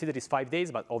window we consider is 5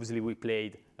 days, but obviously we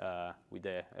played with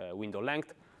the window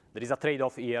length. There is a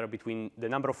trade-off here between the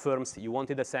number of firms you want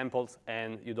in the samples,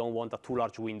 and you don't want a too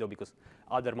large window because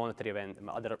other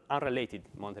unrelated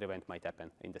monetary event might happen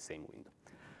in the same window.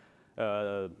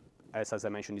 As I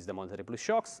mentioned, is the monetary policy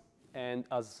shocks. And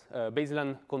as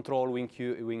baseline control, we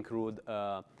include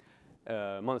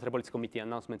monetary policy committee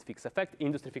announcement fixed effect,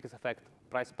 industry fixed effect,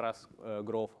 price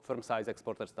growth, firm size,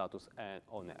 exporter status, and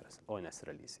ONS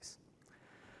releases.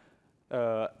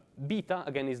 Beta,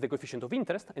 again, is the coefficient of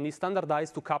interest, and is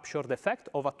standardized to capture the effect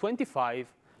of a 25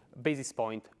 basis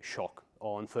point shock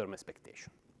on firm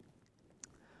expectation.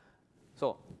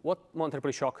 So what monetary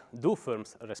policy shock do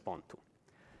firms respond to?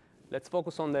 Let's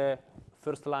focus on the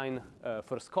first line,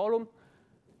 first column.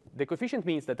 The coefficient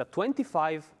means that a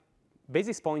 25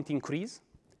 basis point increase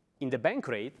in the bank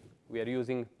rate, we are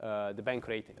using the bank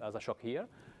rate as a shock here,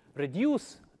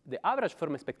 reduce the average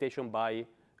firm expectation by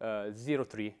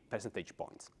 0.3 percentage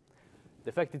points. The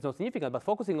effect is not significant, but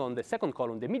focusing on the second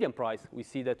column, the median price, we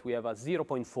see that we have a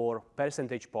 0.4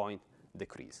 percentage point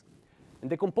decrease. And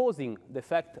decomposing the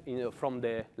effect from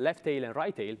the left tail and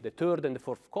right tail, the third and the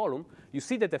fourth column, you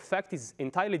see that the effect is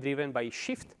entirely driven by a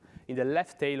shift in the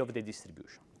left tail of the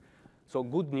distribution. So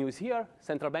good news here,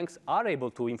 central banks are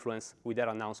able to influence with their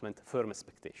announcement firm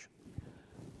expectation.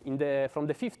 From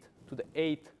the fifth to the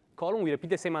eighth column, we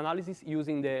repeat the same analysis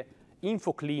using the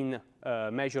InfoClean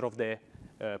measure of the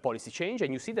policy change,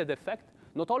 and you see that the effect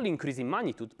not only increase in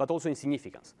magnitude, but also in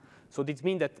significance. So this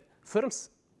means that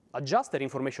firms adjust their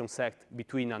information set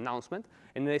between announcement,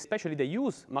 and especially they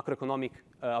use macroeconomic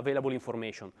available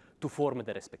information to form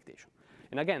their expectation.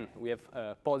 And again, we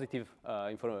have positive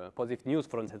news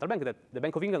from the central bank that the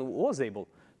Bank of England was able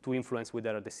to influence with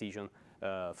their decision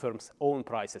firms' own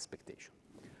price expectation.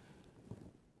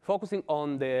 Focusing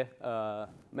on the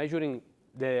measuring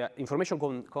the information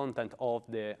content of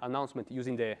the announcement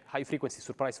using the high-frequency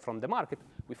surprise from the market,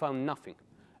 we found nothing.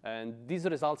 And these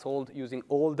results hold using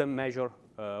all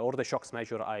the shocks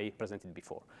measure I presented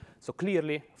before. So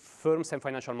clearly, firms and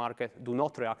financial markets do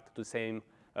not react to the same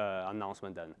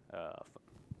announcement than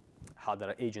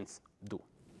other agents do.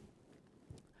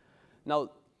 Now,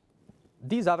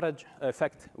 this average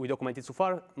effect we documented so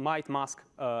far might mask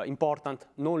important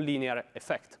non-linear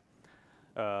effect.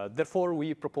 Therefore,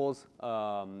 we propose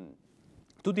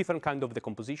two different kinds of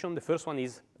decomposition. The first one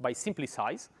is by simply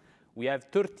size. We have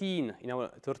 13,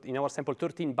 in our sample,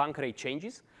 13 bank rate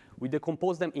changes. We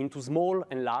decompose them into small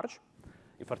and large.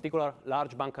 In particular,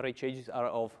 large bank rate changes are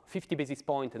of 50 basis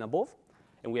points and above,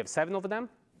 and we have 7 of them.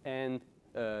 And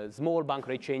small bank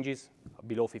rate changes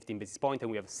below 15 basis points,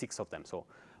 and we have 6 of them. So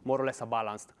more or less a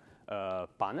balanced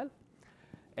panel.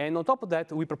 And on top of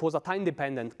that, we propose a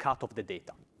time-dependent cut of the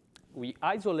data. We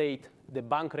isolate the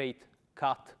bank rate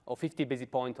cut of 50 basis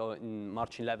points in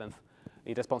March 11th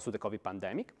in response to the COVID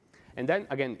pandemic. And then,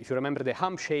 again, if you remember the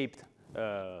hump-shaped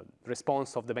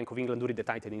response of the Bank of England during the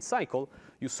tightening cycle,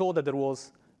 you saw that there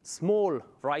was small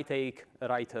rate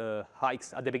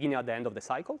hikes at the beginning and at the end of the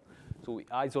cycle. So we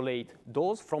isolate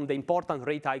those from the important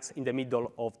rate hikes in the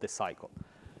middle of the cycle.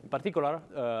 In particular,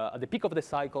 at the peak of the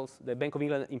cycles, the Bank of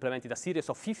England implemented a series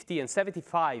of 50 and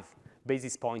 75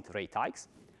 basis point rate hikes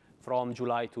from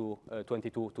July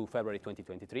 22 to February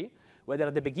 2023, whether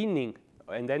at the beginning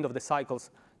and the end of the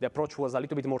cycles, the approach was a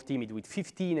little bit more timid with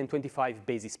 15 and 25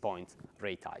 basis points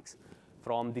rate hikes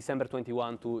from December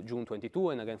 21 to June 22,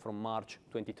 and again from March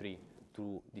 23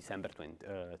 to December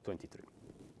 23.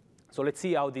 So let's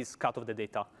see how this cut of the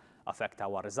data affect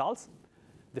our results.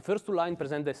 The first two lines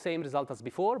present the same result as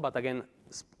before, but again,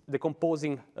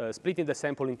 splitting the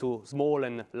sample into small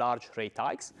and large rate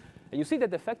hikes. And you see that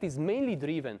the effect is mainly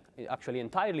driven, actually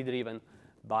entirely driven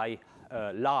by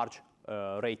large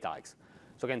rate hikes.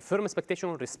 So again, firm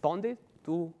expectation responded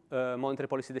to monetary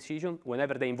policy decision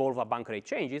whenever they involve a bank rate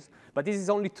changes, but this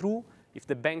is only true if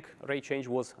the bank rate change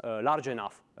was large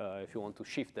enough, if you want to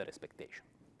shift their expectation.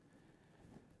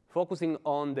 Focusing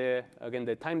on again,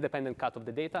 the time-dependent cut of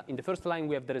the data, in the first line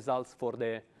we have the results for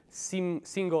the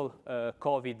single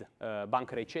COVID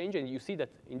bank rate change, and you see that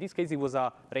in this case it was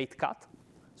a rate cut.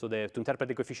 So to interpret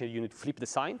the coefficient, you need to flip the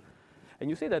sign.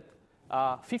 And you see that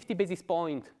 50 basis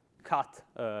point cut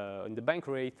in the bank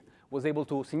rate was able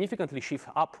to significantly shift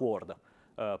upward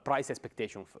price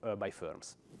expectation by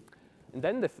firms. And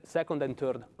then the second and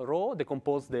third row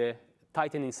decompose the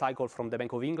tightening cycle from the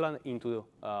Bank of England into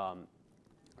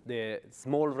the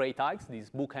small rate hikes,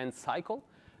 this bookend cycle.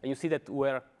 And you see that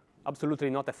we're absolutely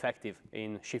not effective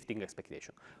in shifting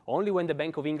expectation. Only when the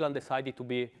Bank of England decided to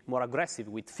be more aggressive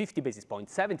with 50 basis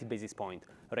points, 70 basis point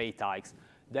rate hikes,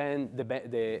 then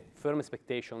the firm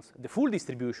expectations, the full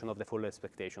distribution of the full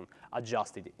expectation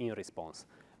adjusted in response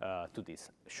to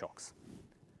these shocks.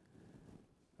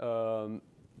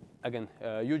 Again,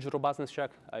 huge robustness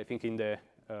check. I think in the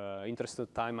interest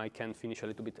of time, I can finish a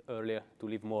little bit earlier to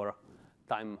leave more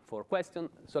time for questions.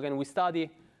 So again, we study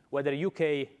whether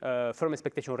UK firm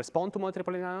expectation respond to monetary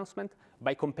policy announcement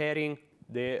by comparing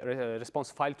the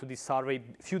response filed to this survey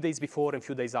a few days before and a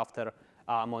few days after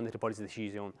a monetary policy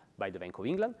decision by the Bank of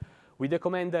England. We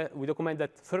document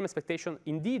that firm expectation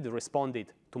indeed responded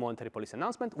to monetary policy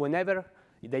announcement whenever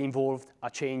they involved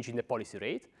a change in the policy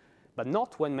rate, but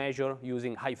not when measured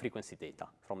using high-frequency data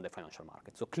from the financial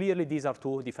market. So clearly, these are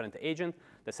two different agents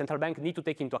the central bank need to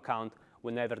take into account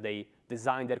whenever they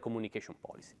design their communication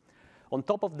policy. On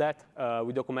top of that,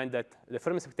 we document that the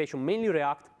firm expectation mainly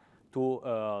react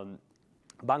to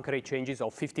bank rate changes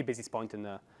of 50 basis points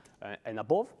and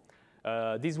above.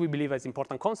 This we believe has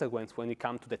important consequence when it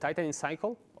comes to the tightening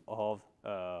cycle of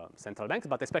central banks,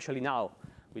 but especially now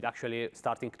with actually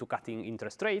starting to cutting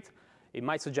interest rate, it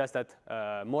might suggest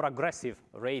that more aggressive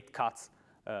rate cuts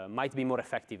might be more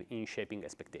effective in shaping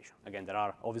expectation. Again, there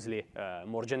are obviously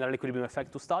more general equilibrium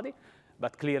effect to study,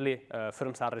 but clearly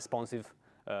firms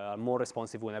are more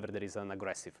responsive whenever there is an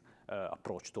aggressive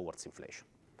approach towards inflation.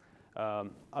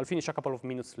 I'll finish a couple of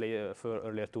minutes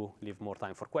earlier to leave more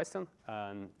time for questions.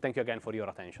 And thank you again for your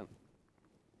attention.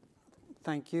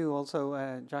 Thank you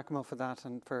also, Giacomo, for that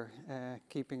and for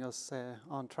keeping us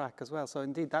on track as well. So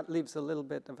indeed, that leaves a little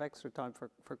bit of extra time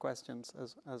for questions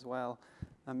as well.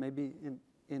 And maybe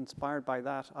inspired by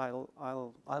that,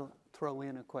 I'll throw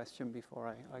in a question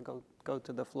before I go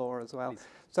to the floor as well. Please.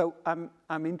 So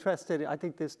I'm interested. I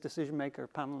think this decision maker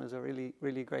panel is a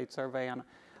really great survey,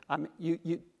 and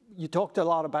you talked a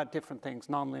lot about different things,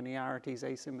 nonlinearities,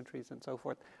 asymmetries, and so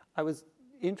forth. I was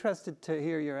interested to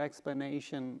hear your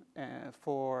explanation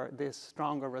for this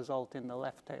stronger result in the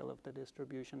left tail of the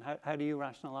distribution. How do you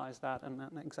rationalize that, and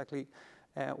exactly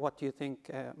what do you think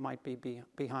might be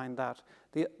behind that?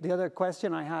 The other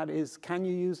question I had is, can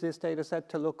you use this data set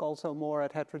to look also more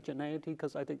at heterogeneity?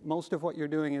 Because I think most of what you're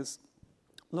doing is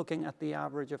looking at the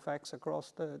average effects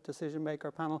across the decision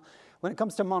maker panel. When it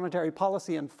comes to monetary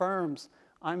policy and firms,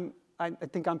 I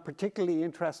think I'm particularly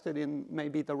interested in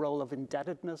maybe the role of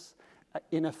indebtedness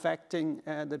in affecting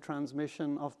the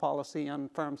transmission of policy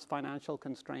and firms' financial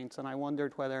constraints, and I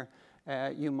wondered whether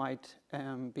you might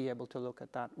be able to look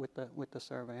at that with the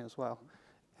survey as well.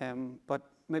 But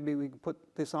maybe we can put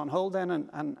this on hold then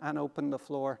and open the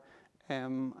floor.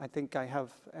 I think I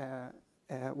have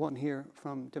one here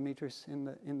from Dimitris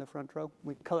in the front row.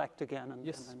 We collect again and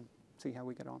then see how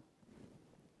we get on.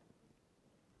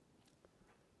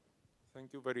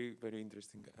 Thank you, very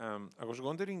interesting. I was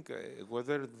wondering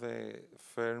whether the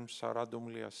firms are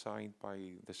randomly assigned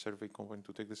by the survey company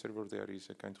to take the survey, or there is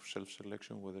a kind of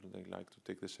self-selection, whether they like to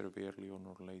take the survey early on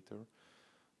or later.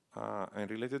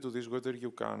 And related to this, whether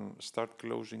you can start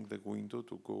closing the window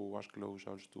to go as close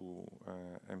as to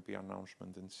MP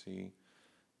announcement and see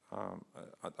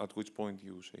at which point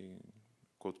you say,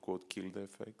 quote, quote, kill the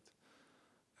effect.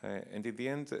 And in the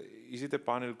end, is it a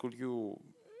panel, could you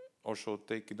also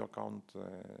take into account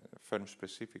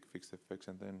firm-specific fixed effects,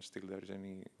 and then still there is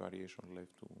any variation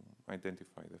left to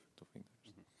identify the effect of interest?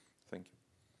 Mm-hmm. Thank you.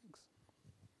 Thanks.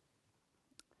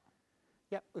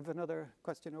 Yeah, we have another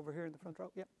question over here in the front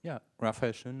row. Yeah. Yeah,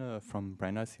 Raphael Schöne from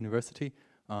Brandeis University.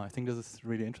 I think this is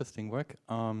really interesting work.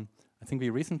 I think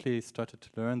we recently started to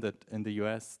learn that in the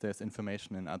US there's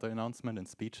information in other announcements and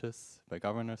speeches by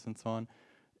governors and so on.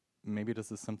 Maybe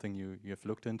this is something you have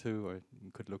looked into or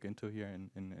could look into here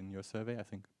in your survey. I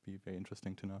think it'd be very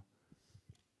interesting to know.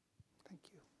 Thank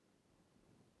you.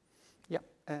 Yeah,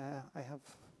 I have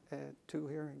two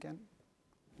here again.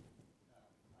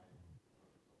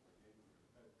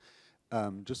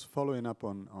 Just following up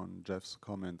on Geoff's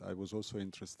comment, I was also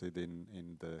interested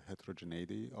in the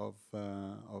heterogeneity of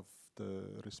the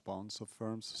response of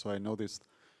firms. So I noticed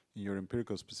in your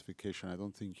empirical specification, I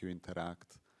don't think you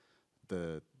interact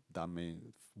the dummy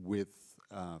with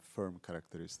firm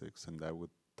characteristics, and I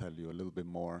would tell you a little bit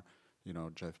more. You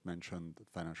know, Geoff mentioned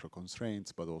financial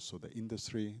constraints, but also the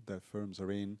industry that firms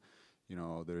are in. You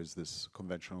know, there is this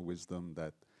conventional wisdom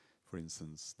that, for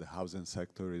instance, the housing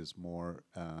sector is more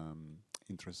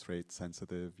interest rate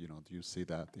sensitive. You know, do you see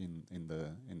that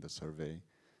in the survey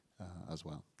as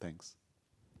well? Thanks.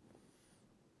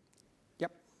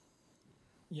 Yep.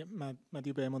 Yeah,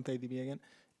 Matthew Beaumont, IDB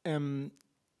again.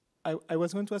 I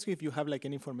was going to ask you if you have like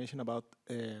any information about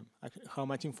how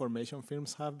much information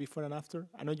firms have before and after.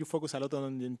 I know you focus a lot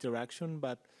on the interaction,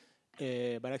 but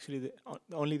actually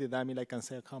only the dummy like can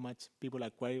say how much people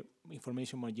acquire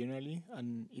information more generally,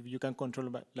 and if you can control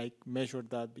like measure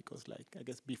that, because like I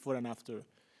guess before and after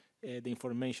the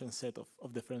information set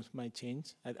of the firms might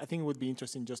change. I think it would be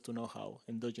interesting just to know how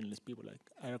endogenous people like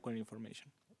are acquiring information.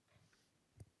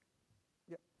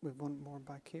 Yeah, we have one more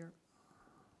back here.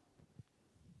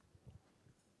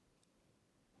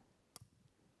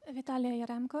 Vitalia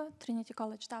Yaremko, Trinity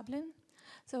College Dublin.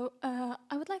 So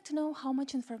I would like to know how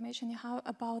much information you have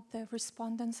about the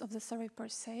respondents of the survey per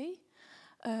se,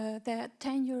 the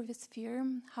tenure of this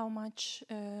firm, how much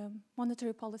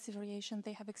monetary policy variation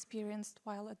they have experienced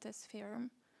while at this firm.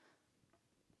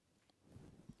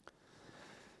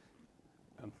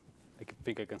 I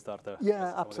think I can start.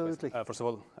 Yeah, absolutely. First of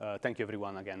all, thank you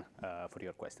everyone again for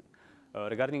your question.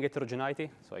 Regarding heterogeneity,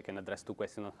 so I can address two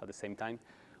questions at the same time.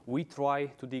 We try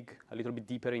to dig a little bit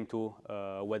deeper into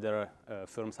whether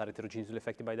firms are heterogeneously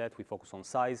affected by that. We focus on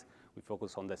size, we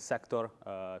focus on the sector,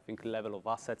 I think level of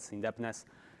assets, indebtedness.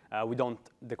 We don't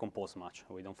decompose much,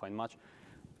 we don't find much.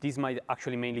 This might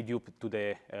actually mainly due to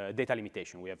the data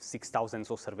limitation. We have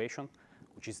 6,000 observations,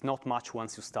 which is not much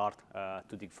once you start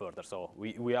to dig further. So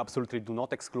we absolutely do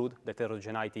not exclude that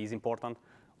heterogeneity is important.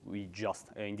 We just,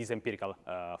 in this empirical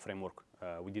framework,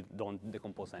 we don't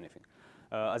decompose anything.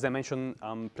 As I mentioned,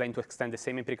 I'm planning to extend the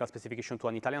same empirical specification to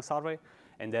an Italian survey,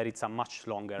 and there it's a much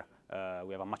longer,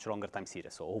 we have a much longer time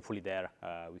series, so hopefully there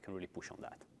we can really push on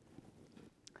that.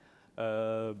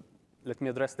 Let me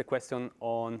address the question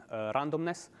on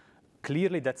randomness.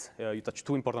 Clearly, that's, you touched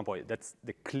two important points. That's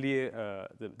the clear,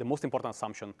 the most important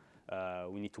assumption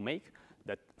we need to make,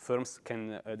 that firms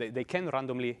can, they can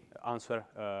randomly answer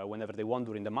whenever they want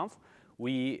during the month.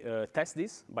 We test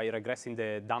this by regressing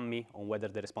the dummy on whether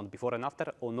they respond before and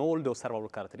after on all the observable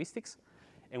characteristics.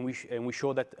 And we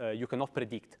show that you cannot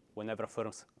predict whenever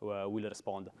firms will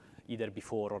respond either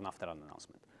before or after an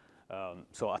announcement.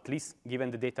 So at least given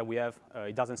the data we have,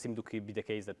 it doesn't seem to be the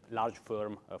case that large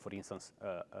firm, for instance,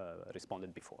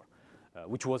 responded before,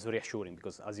 which was reassuring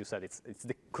because, as you said, it's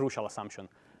the crucial assumption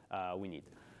we need.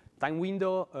 Time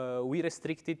window, we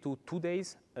restricted to 2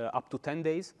 days, up to 10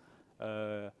 days.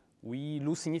 We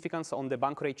lose significance on the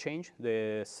bank rate change.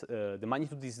 The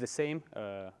magnitude is the same.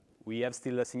 We have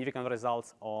still significant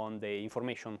results on the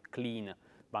information clean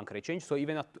bank rate change. So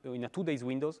even in a 2 days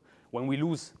windows, when we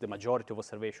lose the majority of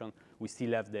observation, we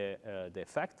still have the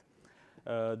effect.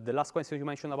 The last question you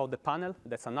mentioned about the panel,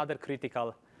 that's another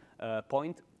critical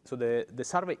point. So the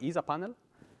survey is a panel.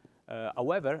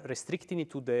 However, restricting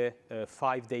it to the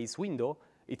 5 days window,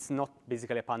 it's not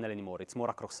basically a panel anymore. It's more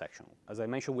a cross-section. As I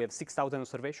mentioned, we have 6,000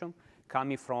 observations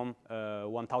coming from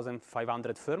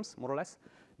 1,500 firms, more or less.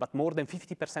 But more than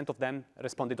 50% of them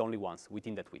responded only once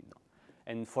within that window.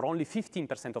 And for only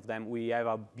 15% of them, we have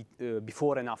a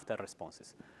before and after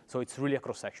responses. So it's really a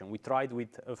cross-section. We tried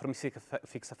with from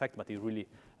fixed effect, but it really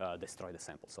destroyed the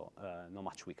sample. So not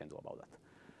much we can do about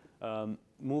that.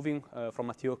 Moving from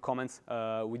Mattheo's comments,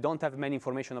 we don't have many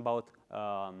information about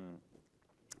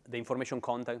the information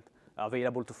content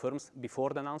available to firms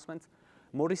before the announcement.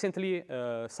 More recently,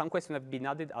 some questions have been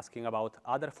added asking about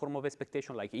other form of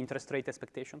expectation, like interest rate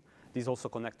expectation. These also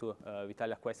connect to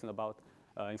Vitalia's question about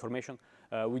information.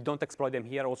 We don't exploit them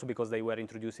here also because they were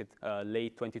introduced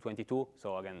late 2022.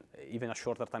 So again, even a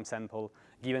shorter time sample,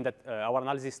 given that our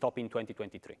analysis stopped in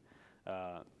 2023.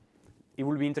 It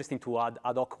will be interesting to add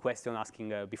ad hoc question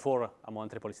asking before a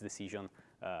monetary policy decision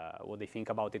what they think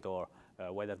about it or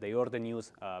whether they heard the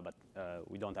news, but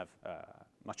we don't have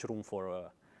much room for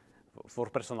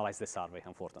personalize the survey,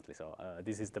 unfortunately. So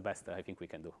this is the best I think we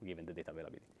can do given the data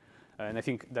availability. And I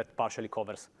think that partially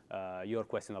covers your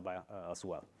question about as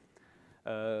well.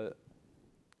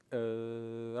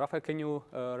 Rafael, can you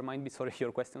remind me, sorry,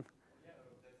 your question? Yeah,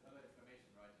 there's other information,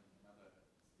 right, in other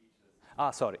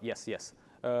speeches. Sorry, yes.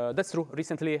 That's true.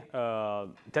 Recently,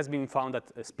 it has been found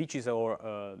that speeches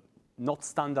or not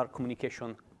standard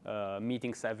communication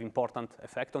meetings have important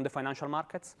effect on the financial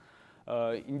markets.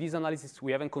 In this analysis,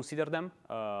 we haven't considered them,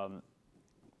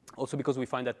 also because we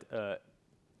find that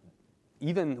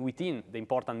even within the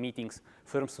important meetings,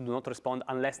 firms do not respond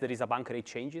unless there is a bank rate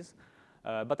changes.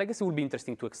 But I guess it would be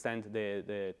interesting to extend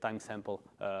the time sample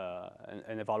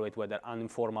and evaluate whether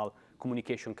uninformal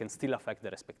communication can still affect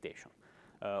their expectation.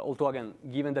 Although, again,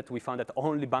 given that we found that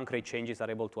only bank rate changes are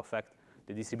able to affect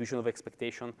the distribution of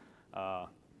expectation,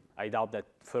 I doubt that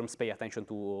firms pay attention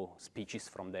to speeches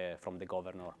from the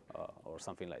governor or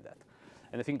something like that.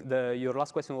 And I think your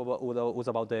last question was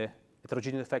about the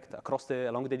heterogeneous effect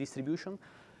along the distribution.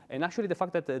 And actually, the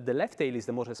fact that the left tail is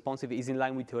the most responsive is in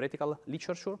line with theoretical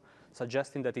literature,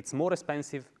 suggesting that it's more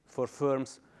expensive for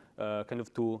firms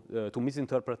to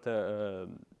misinterpret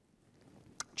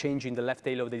change in the left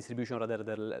tail of the distribution rather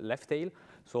than the left tail.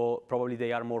 So probably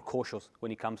they are more cautious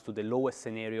when it comes to the lowest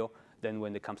scenario than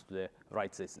when it comes to the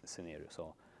right scenario.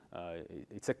 So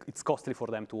it's costly for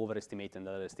them to overestimate and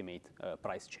underestimate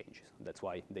price changes. That's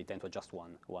why they tend to adjust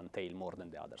one tail more than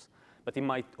the others. But it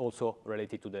might also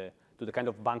relate it to the kind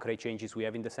of bank rate changes we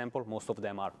have in the sample. Most of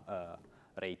them are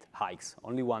rate hikes.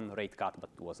 Only one rate cut, but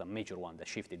it was a major one that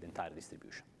shifted the entire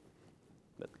distribution.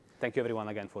 But thank you, everyone,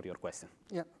 again, for your question.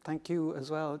 Yeah, thank you as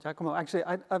well, Giacomo. Actually,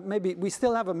 maybe we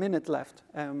still have a minute left,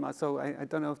 so I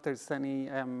don't know if there's any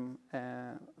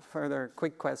further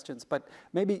quick questions. But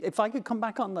maybe if I could come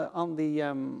back on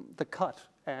the cut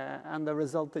and the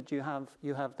result that you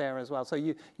have there as well. So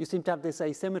you seem to have this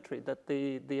asymmetry that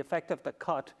the effect of the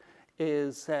cut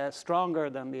is stronger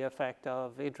than the effect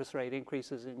of interest rate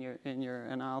increases in your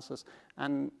analysis,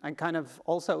 and kind of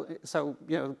also, so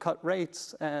cut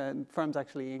rates, firms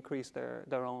actually increase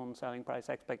their own selling price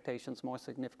expectations more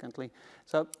significantly.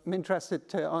 So I'm interested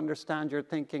to understand your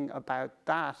thinking about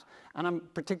that, and I'm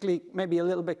particularly maybe a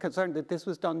little bit concerned that this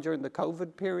was done during the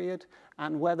COVID period,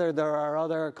 and whether there are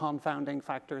other confounding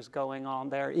factors going on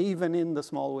there, even in the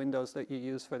small windows that you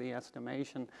use for the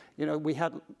estimation. We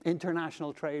had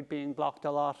international trade being blocked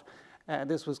a lot.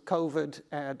 This was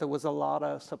COVID. There was a lot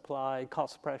of supply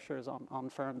cost pressures on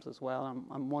firms as well.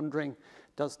 I'm wondering,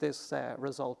 does this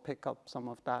result pick up some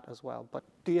of that as well? But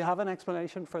do you have an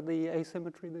explanation for the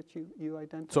asymmetry that you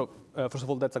identified? So first of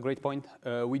all, that's a great point.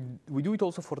 We do it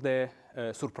also for the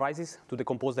surprises, to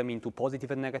decompose them into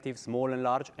positive and negative, small and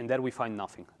large, and there we find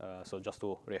nothing. So just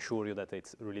to reassure you that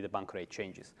it's really the bank rate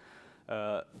changes.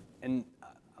 And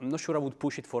I'm not sure I would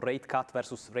push it for rate cut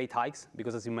versus rate hikes,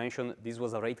 because as you mentioned, this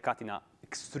was a rate cut in an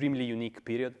extremely unique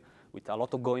period with a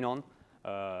lot of going on.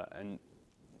 And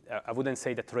I wouldn't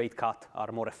say that rate cut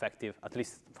are more effective, at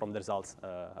least from the results.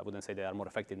 I wouldn't say they are more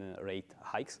effective than rate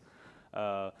hikes.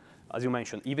 As you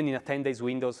mentioned, even in a 10 days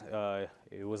windows,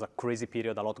 it was a crazy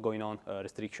period, a lot going on,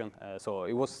 restriction. So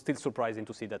it was still surprising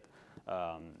to see that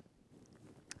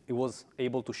it was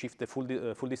able to shift the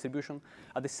full distribution.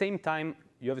 At the same time,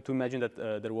 you have to imagine that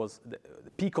there was the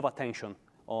peak of attention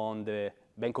on the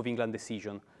Bank of England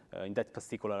decision in that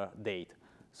particular date.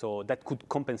 So that could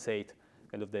compensate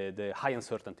kind of the high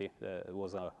uncertainty that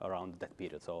was around that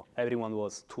period. So everyone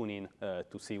was tuning in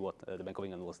to see what the Bank of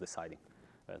England was deciding.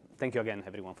 Thank you again,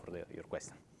 everyone, for your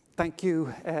question. Thank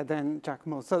you, then,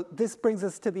 Giacomo. So this brings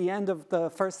us to the end of the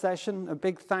first session. A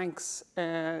big thanks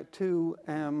to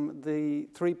the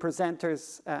three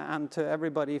presenters and to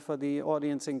everybody for the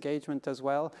audience engagement as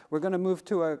well. We're going to move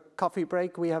to a coffee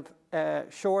break. We have a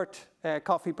short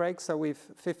coffee break, so we've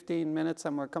 15 minutes,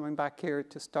 and we're coming back here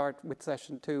to start with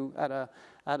session 2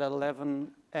 at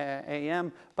 11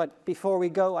 a.m. But before we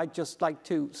go, I'd just like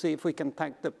to see if we can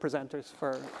thank the presenters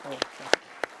for